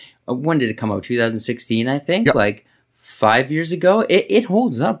 And when did it come out? 2016, I think. Yep. Like 5 years ago. It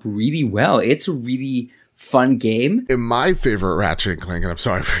holds up really well. It's a really fun game. And my favorite Ratchet and Clank, and I'm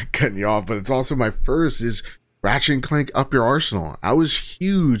sorry for cutting you off, but it's also my first, is Ratchet and Clank Up Your Arsenal. I was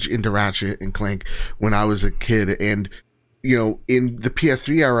huge into Ratchet and Clank when I was a kid, and you know, in the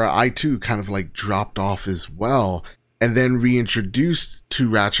PS3 era, I too kind of like dropped off as well, and then reintroduced to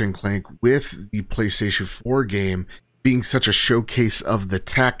Ratchet and Clank with the PlayStation 4 game being such a showcase of the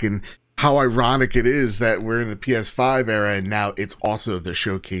tech, and how ironic it is that we're in the PS5 era and now it's also the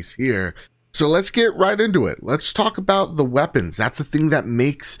showcase here. So let's get right into it. Let's talk about the weapons. That's the thing that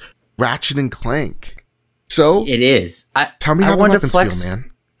makes Ratchet and Clank. So It is. tell me how the weapons feel,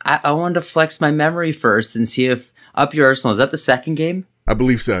 man. I wanted to flex my memory first and see if Up Your Arsenal, is that the second game? I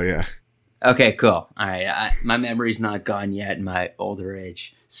believe so, yeah. Okay, cool. All right. My memory's not gone yet in my older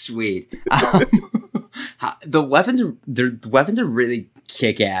age. Sweet. The weapons are really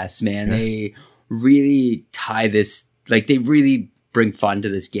kick ass, man. Yeah. They really tie this, like they really bring fun to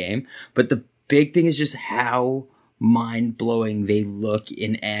this game. But the big thing is just how mind blowing they look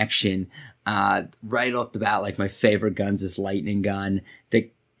in action. Right off the bat, like my favorite gun's this lightning gun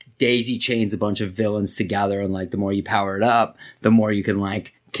that daisy chains a bunch of villains together, and like the more you power it up, the more you can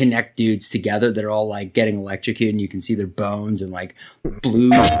like connect dudes together that are all like getting electrocuted, and you can see their bones and like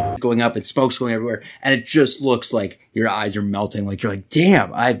blue going up and smoke's going everywhere, and it just looks like your eyes are melting. Like you're like,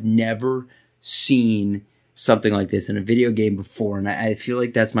 damn, I've never seen something like this in a video game before. And I feel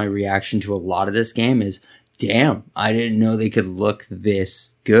like that's my reaction to a lot of this game is, damn, I didn't know they could look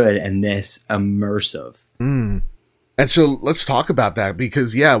this good and this immersive. And so let's talk about that,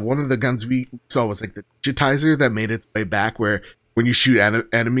 because yeah, one of the guns we saw was like the digitizer that made its way back, where when you shoot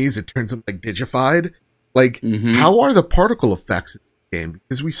enemies, it turns them like digified. Like, how are the particle effects in the game?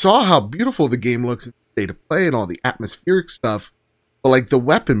 Because we saw how beautiful the game looks in the state of play and all the atmospheric stuff, but like the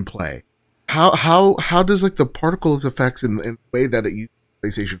weapon play, how does like the particles effects in the way that it uses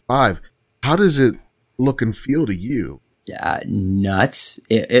PlayStation 5, how does it look and feel to you? Yeah, nuts.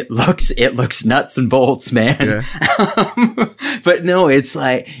 It looks nuts and bolts, man. Yeah. But no, it's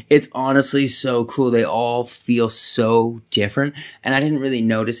like, it's honestly so cool. They all feel so different. And I didn't really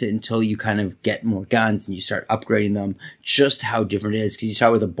notice it until you kind of get more guns and you start upgrading them, just how different it is. Cause you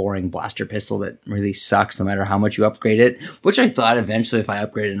start with a boring blaster pistol that really sucks no matter how much you upgrade it, which I thought eventually if I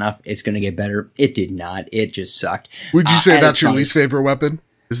upgrade enough, it's going to get better. It did not. It just sucked. Would you say that's your least favorite weapon?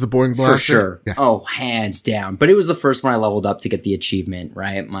 Is the boring blaster? For sure. Yeah. Oh, hands down. But it was the first one I leveled up to get the achievement,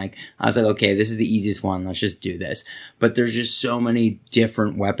 right? Like, I was like, okay, this is the easiest one. Let's just do this. But there's just so many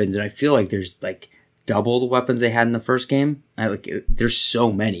different weapons. And I feel like there's like double the weapons they had in the first game. There's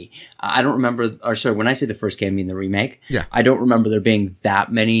so many. I don't remember, or sorry, when I say the first game, I mean the remake. Yeah. I don't remember there being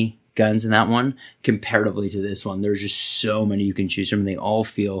that many guns in that one comparatively to this one. There's just so many you can choose from. And they all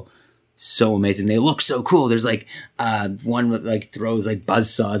feel so amazing. They look so cool. There's like one that like throws like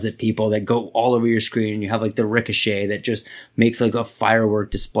buzzsaws at people that go all over your screen, and you have like the ricochet that just makes like a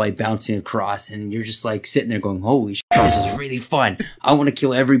firework display bouncing across, and you're just like sitting there going, holy shit, this is really fun. I want to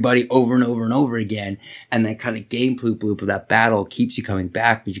kill everybody over and over and over again. And that kind of gameplay loop of that battle keeps you coming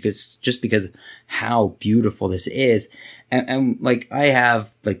back because how beautiful this is. And like I have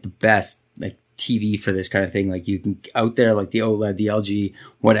like the best like TV for this kind of thing. Like you can out there, like the OLED, the LG,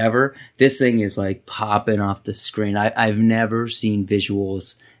 whatever. This thing is like popping off the screen. I've never seen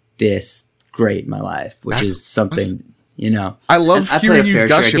visuals this great in my life, which is something, you know. I love hearing you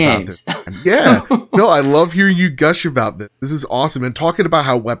gush about this. Yeah. No, I love hearing you gush about this. This is awesome. And talking about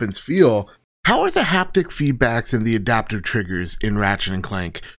how weapons feel, how are the haptic feedbacks and the adaptive triggers in Ratchet and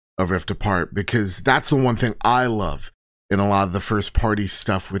Clank: A Rift Apart? Because that's the one thing I love in a lot of the first party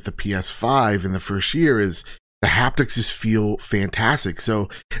stuff with the PS5 in the first year, is the haptics just feel fantastic. So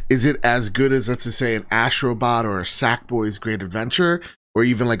is it as good as, let's just say, an Astrobot or a Sackboy's Great Adventure, or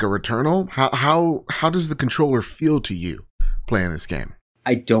even like a Returnal? How does the controller feel to you playing this game?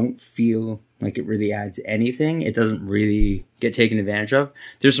 I don't feel like it really adds anything. It doesn't really get taken advantage of.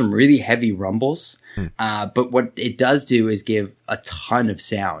 There's some really heavy rumbles, but what it does do is give a ton of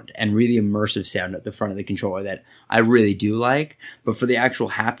sound and really immersive sound at the front of the controller that I really do like. But for the actual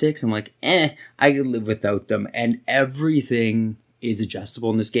haptics, I'm like, I could live without them. And everything is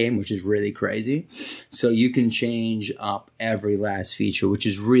adjustable in this game, which is really crazy. So you can change up every last feature, which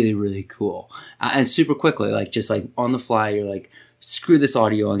is really, really cool. And super quickly, like just like on the fly, you're like, screw this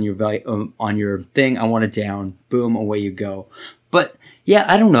audio on your thing. I want it down. Boom, away you go. But yeah,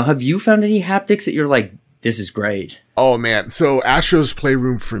 I don't know. Have you found any haptics that you're like, this is great? Oh man. So Astro's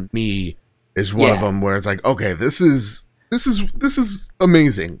Playroom for me is one of them where it's like, okay, this is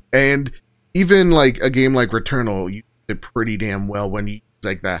amazing. And even like a game like Returnal, you did pretty damn well when you use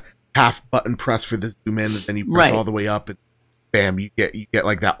like that half button press for the zoom in, and then you press all the way up, and bam, you get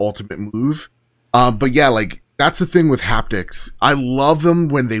like that ultimate move. But yeah, like that's the thing with haptics. I love them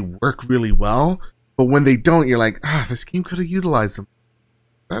when they work really well, but when they don't, you're like, this game could have utilized them.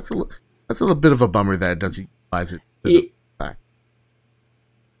 That's a little bit of a bummer that it doesn't utilize it.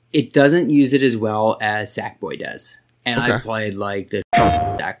 It doesn't use it as well as Sackboy does, and I played like the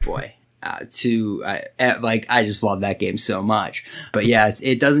Sackboy. I just love that game so much. But yeah,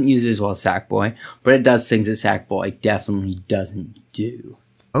 it doesn't use it as well as Sackboy, but it does things that Sackboy definitely doesn't do.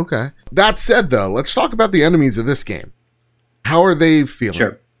 Okay. That said, though, let's talk about the enemies of this game. How are they feeling?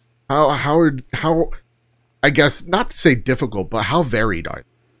 Sure. How I guess not to say difficult, but how varied are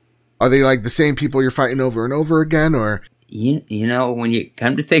they? Are they like the same people you're fighting over and over again, or you know, when you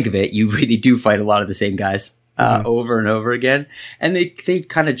come to think of it, you really do fight a lot of the same guys. Over and over again, and they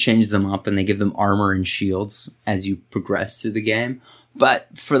kind of change them up and they give them armor and shields as you progress through the game, but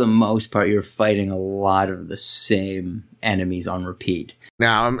for the most part you're fighting a lot of the same enemies on repeat.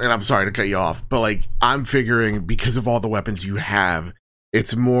 Now, I'm sorry to cut you off, but like I'm figuring because of all the weapons you have,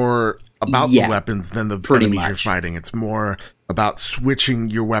 it's more about the weapons than the enemies you're fighting. It's more about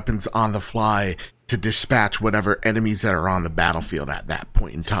switching your weapons on the fly to dispatch whatever enemies that are on the battlefield at that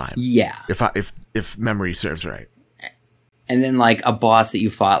point in time. Yeah. If memory serves right. And then like a boss that you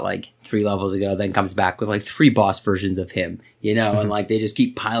fought like 3 levels ago then comes back with like 3 boss versions of him, you know, and like they just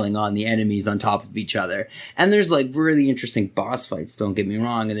keep piling on the enemies on top of each other. And there's like really interesting boss fights, don't get me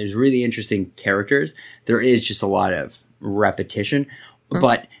wrong, and there's really interesting characters. There is just a lot of repetition.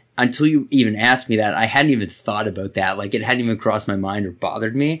 But until you even asked me that, I hadn't even thought about that. Like, it hadn't even crossed my mind or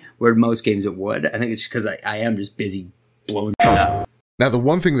bothered me, where most games it would. I think it's because I am just busy blowing shit up. Now, the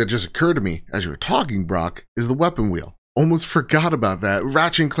one thing that just occurred to me as you were talking, Brock, is the weapon wheel. Almost forgot about that.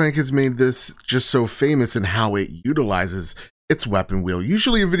 Ratchet & Clank has made this just so famous in how it utilizes its weapon wheel.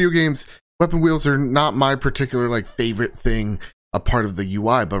 Usually in video games, weapon wheels are not my particular, like, favorite thing, a part of the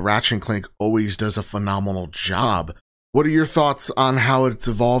UI, but Ratchet & Clank always does a phenomenal job. What are your thoughts on how it's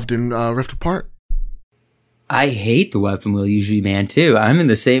evolved in Rift Apart? I hate the weapon wheel usually, man, too. I'm in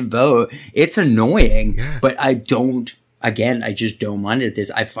the same boat. It's annoying, but I just don't mind it.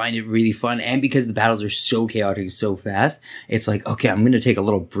 I find it really fun. And because the battles are so chaotic, so fast, it's like, okay, I'm going to take a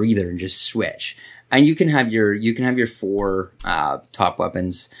little breather and just switch. And you can have your 4 top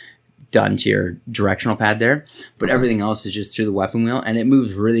weapons done to your directional pad there, but everything else is just through the weapon wheel, and it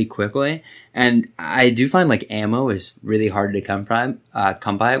moves really quickly. And I do find like ammo is really hard to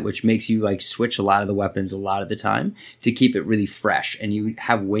come by, which makes you like switch a lot of the weapons a lot of the time to keep it really fresh, and you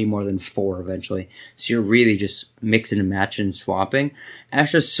have way more than 4 eventually. So you're really just mixing and matching and swapping. And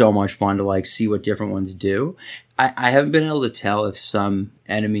it's just so much fun to like see what different ones do. I haven't been able to tell if some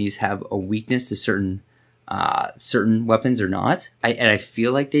enemies have a weakness to certain weapons or not. I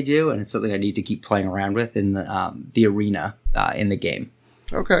feel like they do, and it's something I need to keep playing around with in the arena in the game.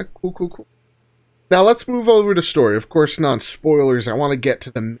 Okay, cool. Now let's move over to story. Of course, non-spoilers. I want to get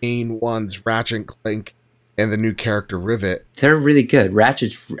to the main ones, Ratchet & Clank and the new character Rivet. They're really good. Clank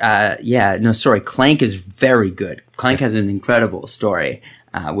is very good. Clank has an incredible story,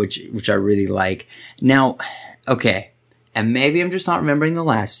 which I really like. Now, okay, and maybe I'm just not remembering the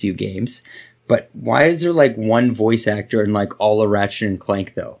last few games, but why is there like one voice actor in like all of Ratchet &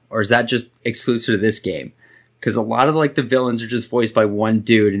 Clank though? Or is that just exclusive to this game? Because a lot of like the villains are just voiced by one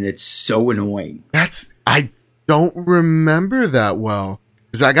dude, and it's so annoying. I don't remember that well,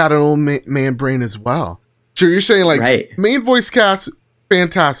 because I got an old man brain as well. So you're saying like main voice cast,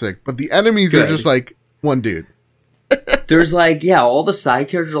 fantastic, but the enemies are just like one dude. There's like, all the side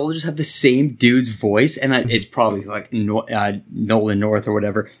characters all just have the same dude's voice, and it's probably like Nolan North or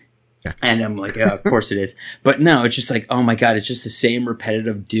whatever. Yeah. And I'm like, of course it is. But no, it's just like, oh my God, it's just the same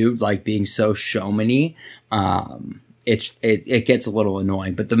repetitive dude, like being so showmany. It gets a little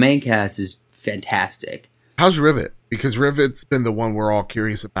annoying, but the main cast is fantastic. How's Rivet? Because Rivet's been the one we're all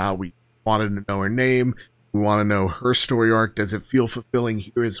curious about. We wanted to know her name. We want to know her story arc. Does it feel fulfilling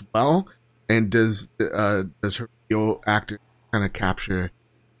here as well? And does her video actor kind of capture,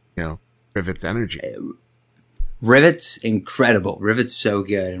 Rivet's energy? Rivet's incredible. Rivet's so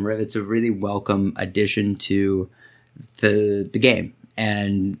good, and Rivet's a really welcome addition to the game.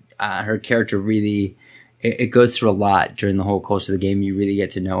 And her character really, it goes through a lot during the whole course of the game. You really get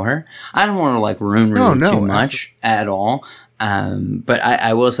to know her. I don't want to ruin too much at all. But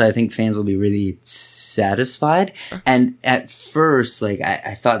I will say I think fans will be really satisfied. And at first,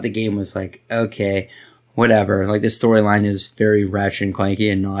 I thought the game was okay, whatever. The storyline is very Ratchet and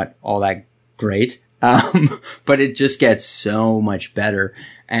Clanky and not all that great. But it just gets so much better.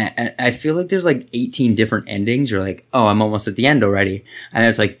 And I feel like there's 18 different endings. You're oh, I'm almost at the end already. And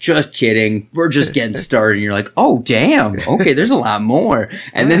it's just kidding. We're just getting started. And you're oh, damn. Okay, there's a lot more.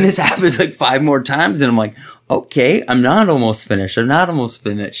 And then this happens 5 more times. And I'm okay, I'm not almost finished.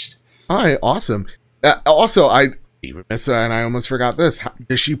 All right, awesome. Also, and I almost forgot this.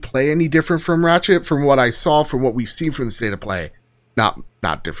 Does she play any different from Ratchet? From what I saw, from what we've seen from the state of play,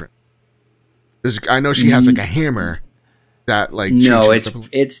 not different. I know she has a hammer that no,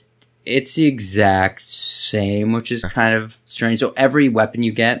 it's the exact same, which is kind of strange. So every weapon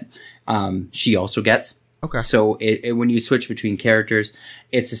you get, she also gets. Okay. So when you switch between characters,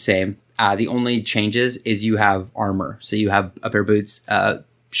 it's the same. The only changes is you have armor. So you have a pair of boots,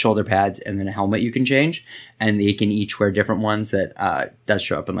 shoulder pads, and then a helmet you can change. And they can each wear different ones that does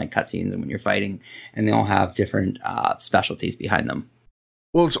show up in cutscenes and when you're fighting. And they all have different specialties behind them.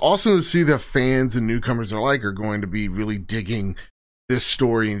 Well, it's awesome to see that fans and newcomers alike are going to be really digging this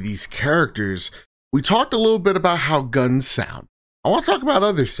story and these characters. We talked a little bit about how guns sound. I want to talk about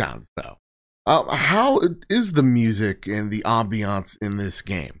other sounds, though. How is the music and the ambiance in this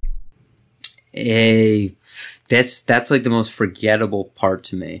game? That's the most forgettable part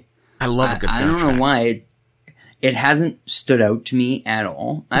to me. I love a good soundtrack. I don't know why it hasn't stood out to me at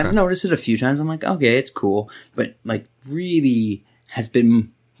all. Okay. I've noticed it a few times. I'm okay, it's cool, but really has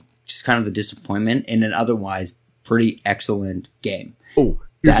been just kind of the disappointment in an otherwise pretty excellent game. Oh,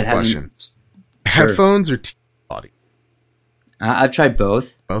 here's a question: headphones or TV audio? I've tried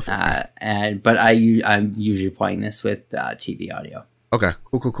both. Both, okay. But I'm usually playing this with TV audio. Okay,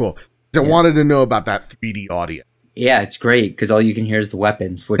 cool. So I wanted to know about that 3D audio. Yeah, it's great because all you can hear is the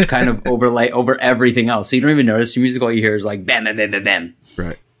weapons, which kind of overlay over everything else. So you don't even notice the music. All you hear is bam, bam, bam, bam, bam.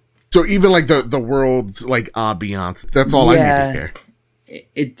 Right. So even the world's ambiance, that's all I need to hear.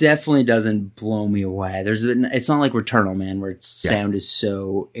 It definitely doesn't blow me away. It's not like Returnal, man, where its sound is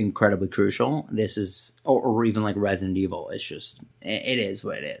so incredibly crucial. This is, or even Resident Evil. It's just, it is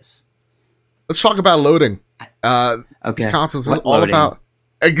what it is. Let's talk about loading. Okay. This console's all about.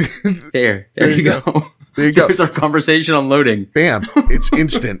 There you go. There you go. There's our conversation on loading. Bam! It's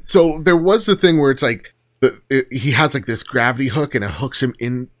instant. So there was the thing where it's he has this gravity hook and it hooks him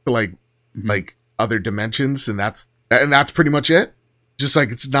in other dimensions, and that's pretty much it. Just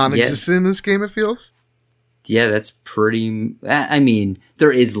it's non-existent in this game, it feels. Yeah, that's pretty. I mean,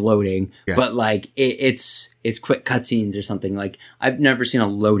 there is loading, but it's quick cutscenes or something. I've never seen a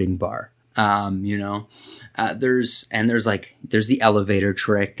loading bar. There's the elevator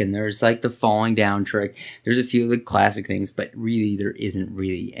trick, and there's the falling down trick. There's a few of the classic things, but really there isn't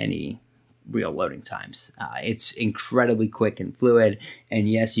really any real loading times. It's incredibly quick and fluid, and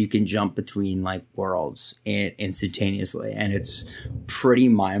yes, you can jump between worlds instantaneously, and it's pretty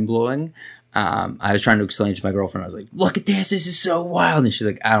mind-blowing. I was trying to explain to my girlfriend, I was look at this is so wild, and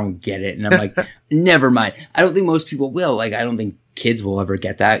she's I don't get it, and I'm never mind. I don't think most people will. I don't think kids will ever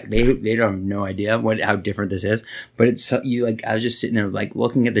get that. They don't have no idea how different this is, but it's I was just sitting there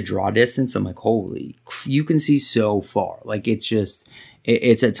looking at the draw distance. I'm holy, you can see so far. It's just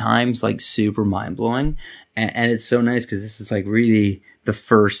it's at times super mind-blowing, and it's so nice because this is really the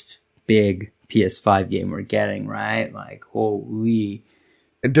first big PS5 game we're getting, right? Holy.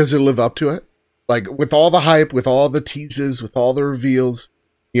 And does it live up to it? With all the hype, with all the teases, with all the reveals,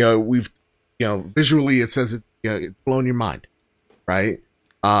 we've visually it says it's blown your mind, right?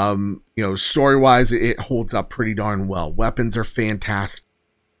 Story-wise it holds up pretty darn well. Weapons are fantastic.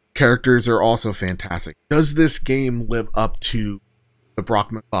 Characters are also fantastic. Does this game live up to the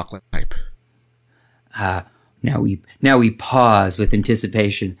Brock McLaughlin hype? Now we pause with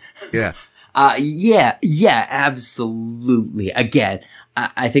anticipation. Yeah. Yeah, absolutely. Again,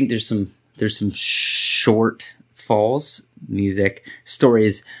 I think there's some short falls. Music,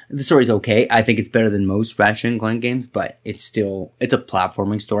 the story's okay. I think it's better than most Ratchet and Clank games, but it's a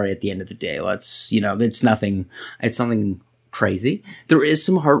platforming story at the end of the day. It's something crazy. There is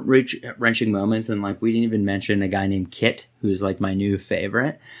some heart-wrenching moments, and like we didn't even mention a guy named Kit, who's like my new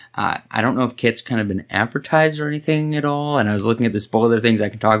favorite. I don't know if Kit's kind of been advertised or anything at all, and I was looking at the spoiler things. I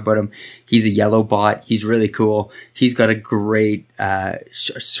can talk about him. He's a yellow bot. He's really cool. He's got a great,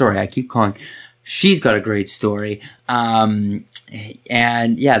 she's got a great story.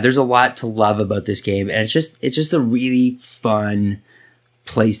 And yeah, there's a lot to love about this game, and it's just a really fun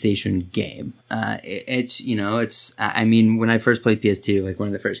PlayStation game. I mean, when I first played PS2, like one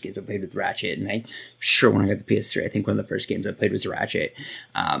of the first games I played was Ratchet, and when I got the PS3, I think one of the first games I played was Ratchet.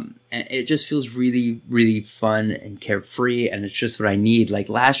 And it just feels really, really fun and carefree, and it's just what I need. Like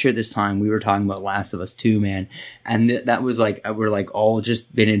last year at this time, we were talking about Last of Us 2, man, and that was like, we're like all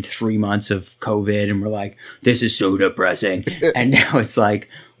just been in 3 months of COVID, and we're like, this is so depressing. And now it's like,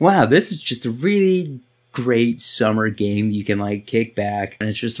 wow, this is just a really great summer game you can like kick back, and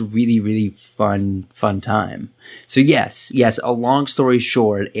it's just a really, really fun time. So yes, a long story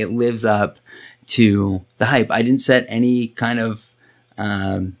short, it lives up to the hype. I didn't set any kind of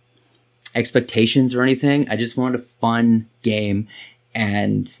expectations or anything. I just wanted a fun game,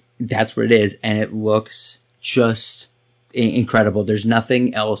 and that's what it is, and it looks just incredible. There's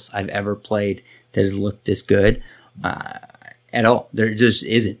nothing else I've ever played that has looked this good at all. There just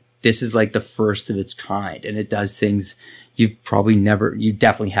isn't. This is like the first of its kind, and it does things you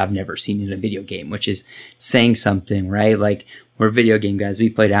definitely have never seen in a video game, which is saying something, right? Like, we're video game guys.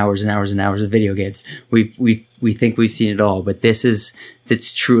 We played hours and hours and hours of video games. We think we've seen it all, but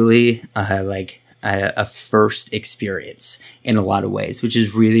it's truly like a first experience in a lot of ways, which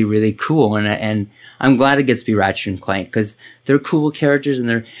is really, really cool. And I'm glad it gets to be Ratchet and Clank, because they're cool characters,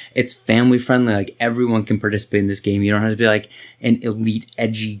 and it's family friendly. Like, everyone can participate in this game. You don't have to be like an elite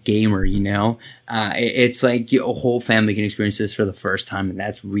edgy gamer, you know? It's like a whole family can experience this for the first time, and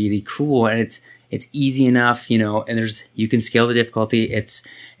that's really cool. And it's easy enough, you know, and you can scale the difficulty. It's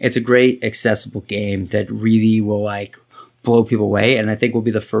a great accessible game that really will like blow people away. And I think will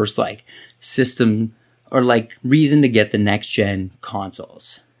be the first like system or like reason to get the next gen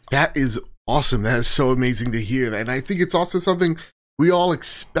consoles. That is awesome. That is so amazing to hear. And I think it's also something we all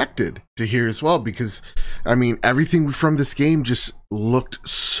expected to hear as well, because I mean, everything from this game just looked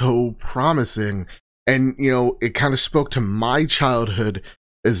so promising. And, you know, it kind of spoke to my childhood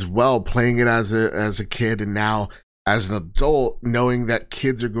as well, playing it as a kid, and now as an adult, knowing that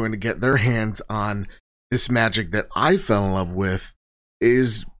kids are going to get their hands on this magic that I fell in love with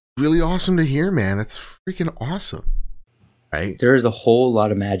is really awesome to hear, man. It's freaking awesome. Right? There's a whole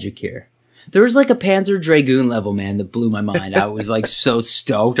lot of magic here. There was like a Panzer Dragoon level, man, that blew my mind. I was like so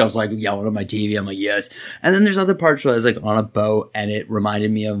stoked. I was like yelling at my TV. I'm like, yes. And then there's other parts where I was like on a boat, and it reminded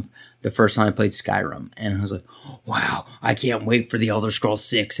me of the first time I played Skyrim. And I was like, wow, I can't wait for the Elder Scrolls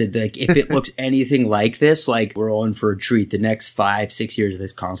 6. And like, if it looks anything like this, like, we're all in for a treat. The next 5-6 years of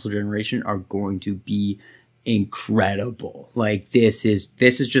this console generation are going to be incredible. Like, this is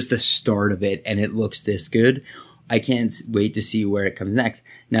just the start of it, and it looks this good. I can't wait to see where it comes next.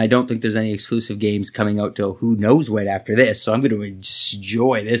 Now, I don't think there's any exclusive games coming out till who knows when after this, so I'm going to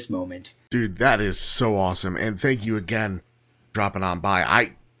enjoy this moment. Dude, that is so awesome. And thank you again for dropping on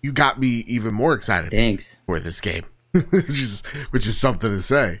by. You got me even more excited. Thanks. For this game, which is something to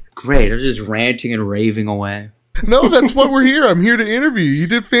say. Great. I was just ranting and raving away. No, that's what we're here. I'm here to interview you. You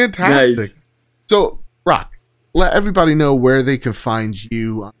did fantastic. Nice. So, Brock, let everybody know where they can find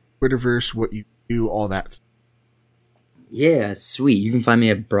you on Twitterverse, what you do, all that stuff. Yeah, sweet. You can find me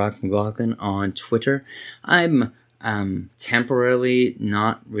at Brock McLaughlin on Twitter. I'm temporarily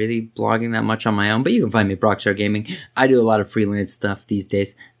not really blogging that much on my own, but you can find me at Brockstar Gaming. I do a lot of freelance stuff these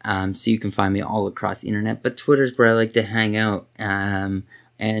days, so you can find me all across the internet, but Twitter's where I like to hang out, and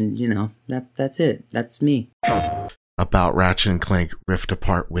you know, that's it. That's me. About Ratchet and Clank Rift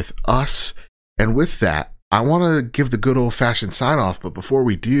Apart with us, and with that, I want to give the good old-fashioned sign-off, but before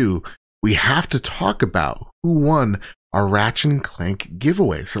we do, we have to talk about who won our Ratchet and Clank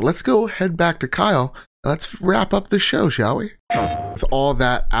giveaway. So let's go head back to Kyle. Let's wrap up the show, shall we? With all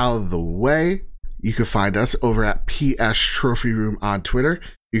that out of the way, you can find us over at PS Trophy Room on Twitter.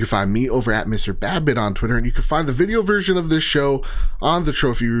 You can find me over at Mr. Badbit on Twitter, and you can find the video version of this show on the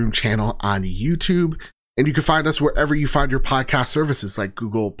Trophy Room channel on YouTube. And you can find us wherever you find your podcast services, like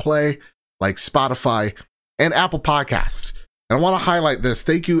Google Play, like Spotify, and Apple Podcast. And I want to highlight this.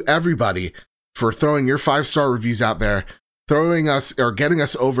 Thank you, everybody, for throwing your 5-star reviews out there, getting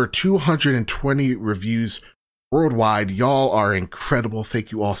us over 220 reviews worldwide. Y'all are incredible.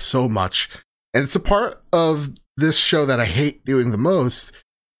 Thank you all so much. And it's a part of this show that I hate doing the most,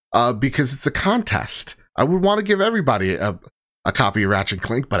 because it's a contest. I would want to give everybody a copy of Ratchet &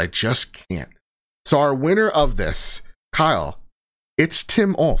 Clank, but I just can't. So our winner of this, Kyle, it's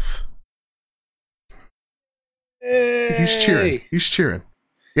Tim Ulf. He's cheering. He's cheering.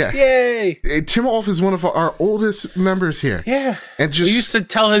 Yeah. Yay! Tim Ulf is one of our oldest members here. Yeah. And We used to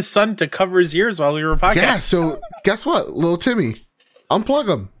tell his son to cover his ears while we were podcasting. Yeah, so guess what? Little Timmy, unplug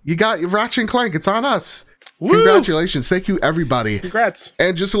him. You got your Ratchet and Clank. It's on us. Woo! Congratulations. Thank you, everybody. Congrats.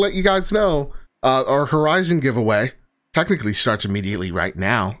 And just to let you guys know, our Horizon giveaway technically starts immediately right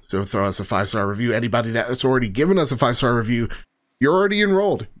now. So throw us a 5-star review. Anybody that has already given us a 5-star review, you're already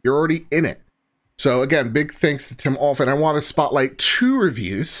enrolled. You're already in it. So again, big thanks to Tim Ulf. And I want to spotlight 2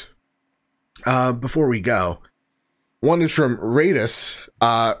 reviews before we go. One is from Radis,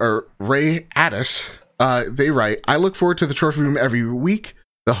 or Ray Addis. They write, I look forward to the trophy room every week.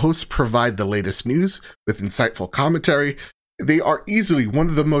 The hosts provide the latest news with insightful commentary. They are easily one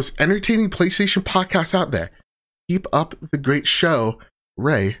of the most entertaining PlayStation podcasts out there. Keep up the great show,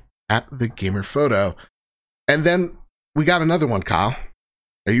 Ray at the Gamer Photo. And then we got another one, Kyle.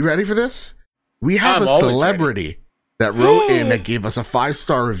 Are you ready for this? We have a celebrity that wrote in that gave us a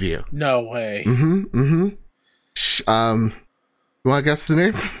 5-star review. No way. You want to guess the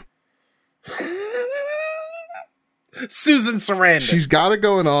name? Susan Sarandon. She's got it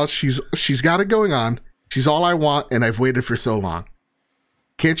going on. She's got it going on. She's all I want, and I've waited for so long.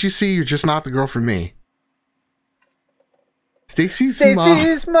 Can't you see you're just not the girl for me? Stacy's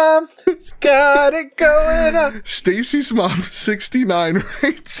mom's got it going on. Stacy's mom, 69,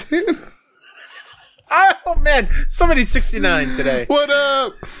 writes in. Oh man, somebody's 69 today. What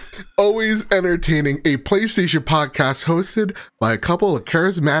up? Always entertaining. A PlayStation podcast hosted by a couple of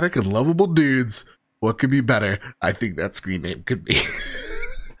charismatic and lovable dudes. What could be better? I think that screen name could be.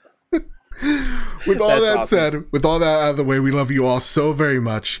 With all That's that awesome. said, with all that out of the way, we love you all so very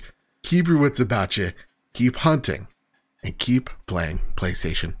much. Keep your wits about you. Keep hunting. And keep playing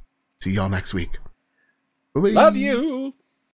PlayStation. See y'all next week. Bye-bye. Love you.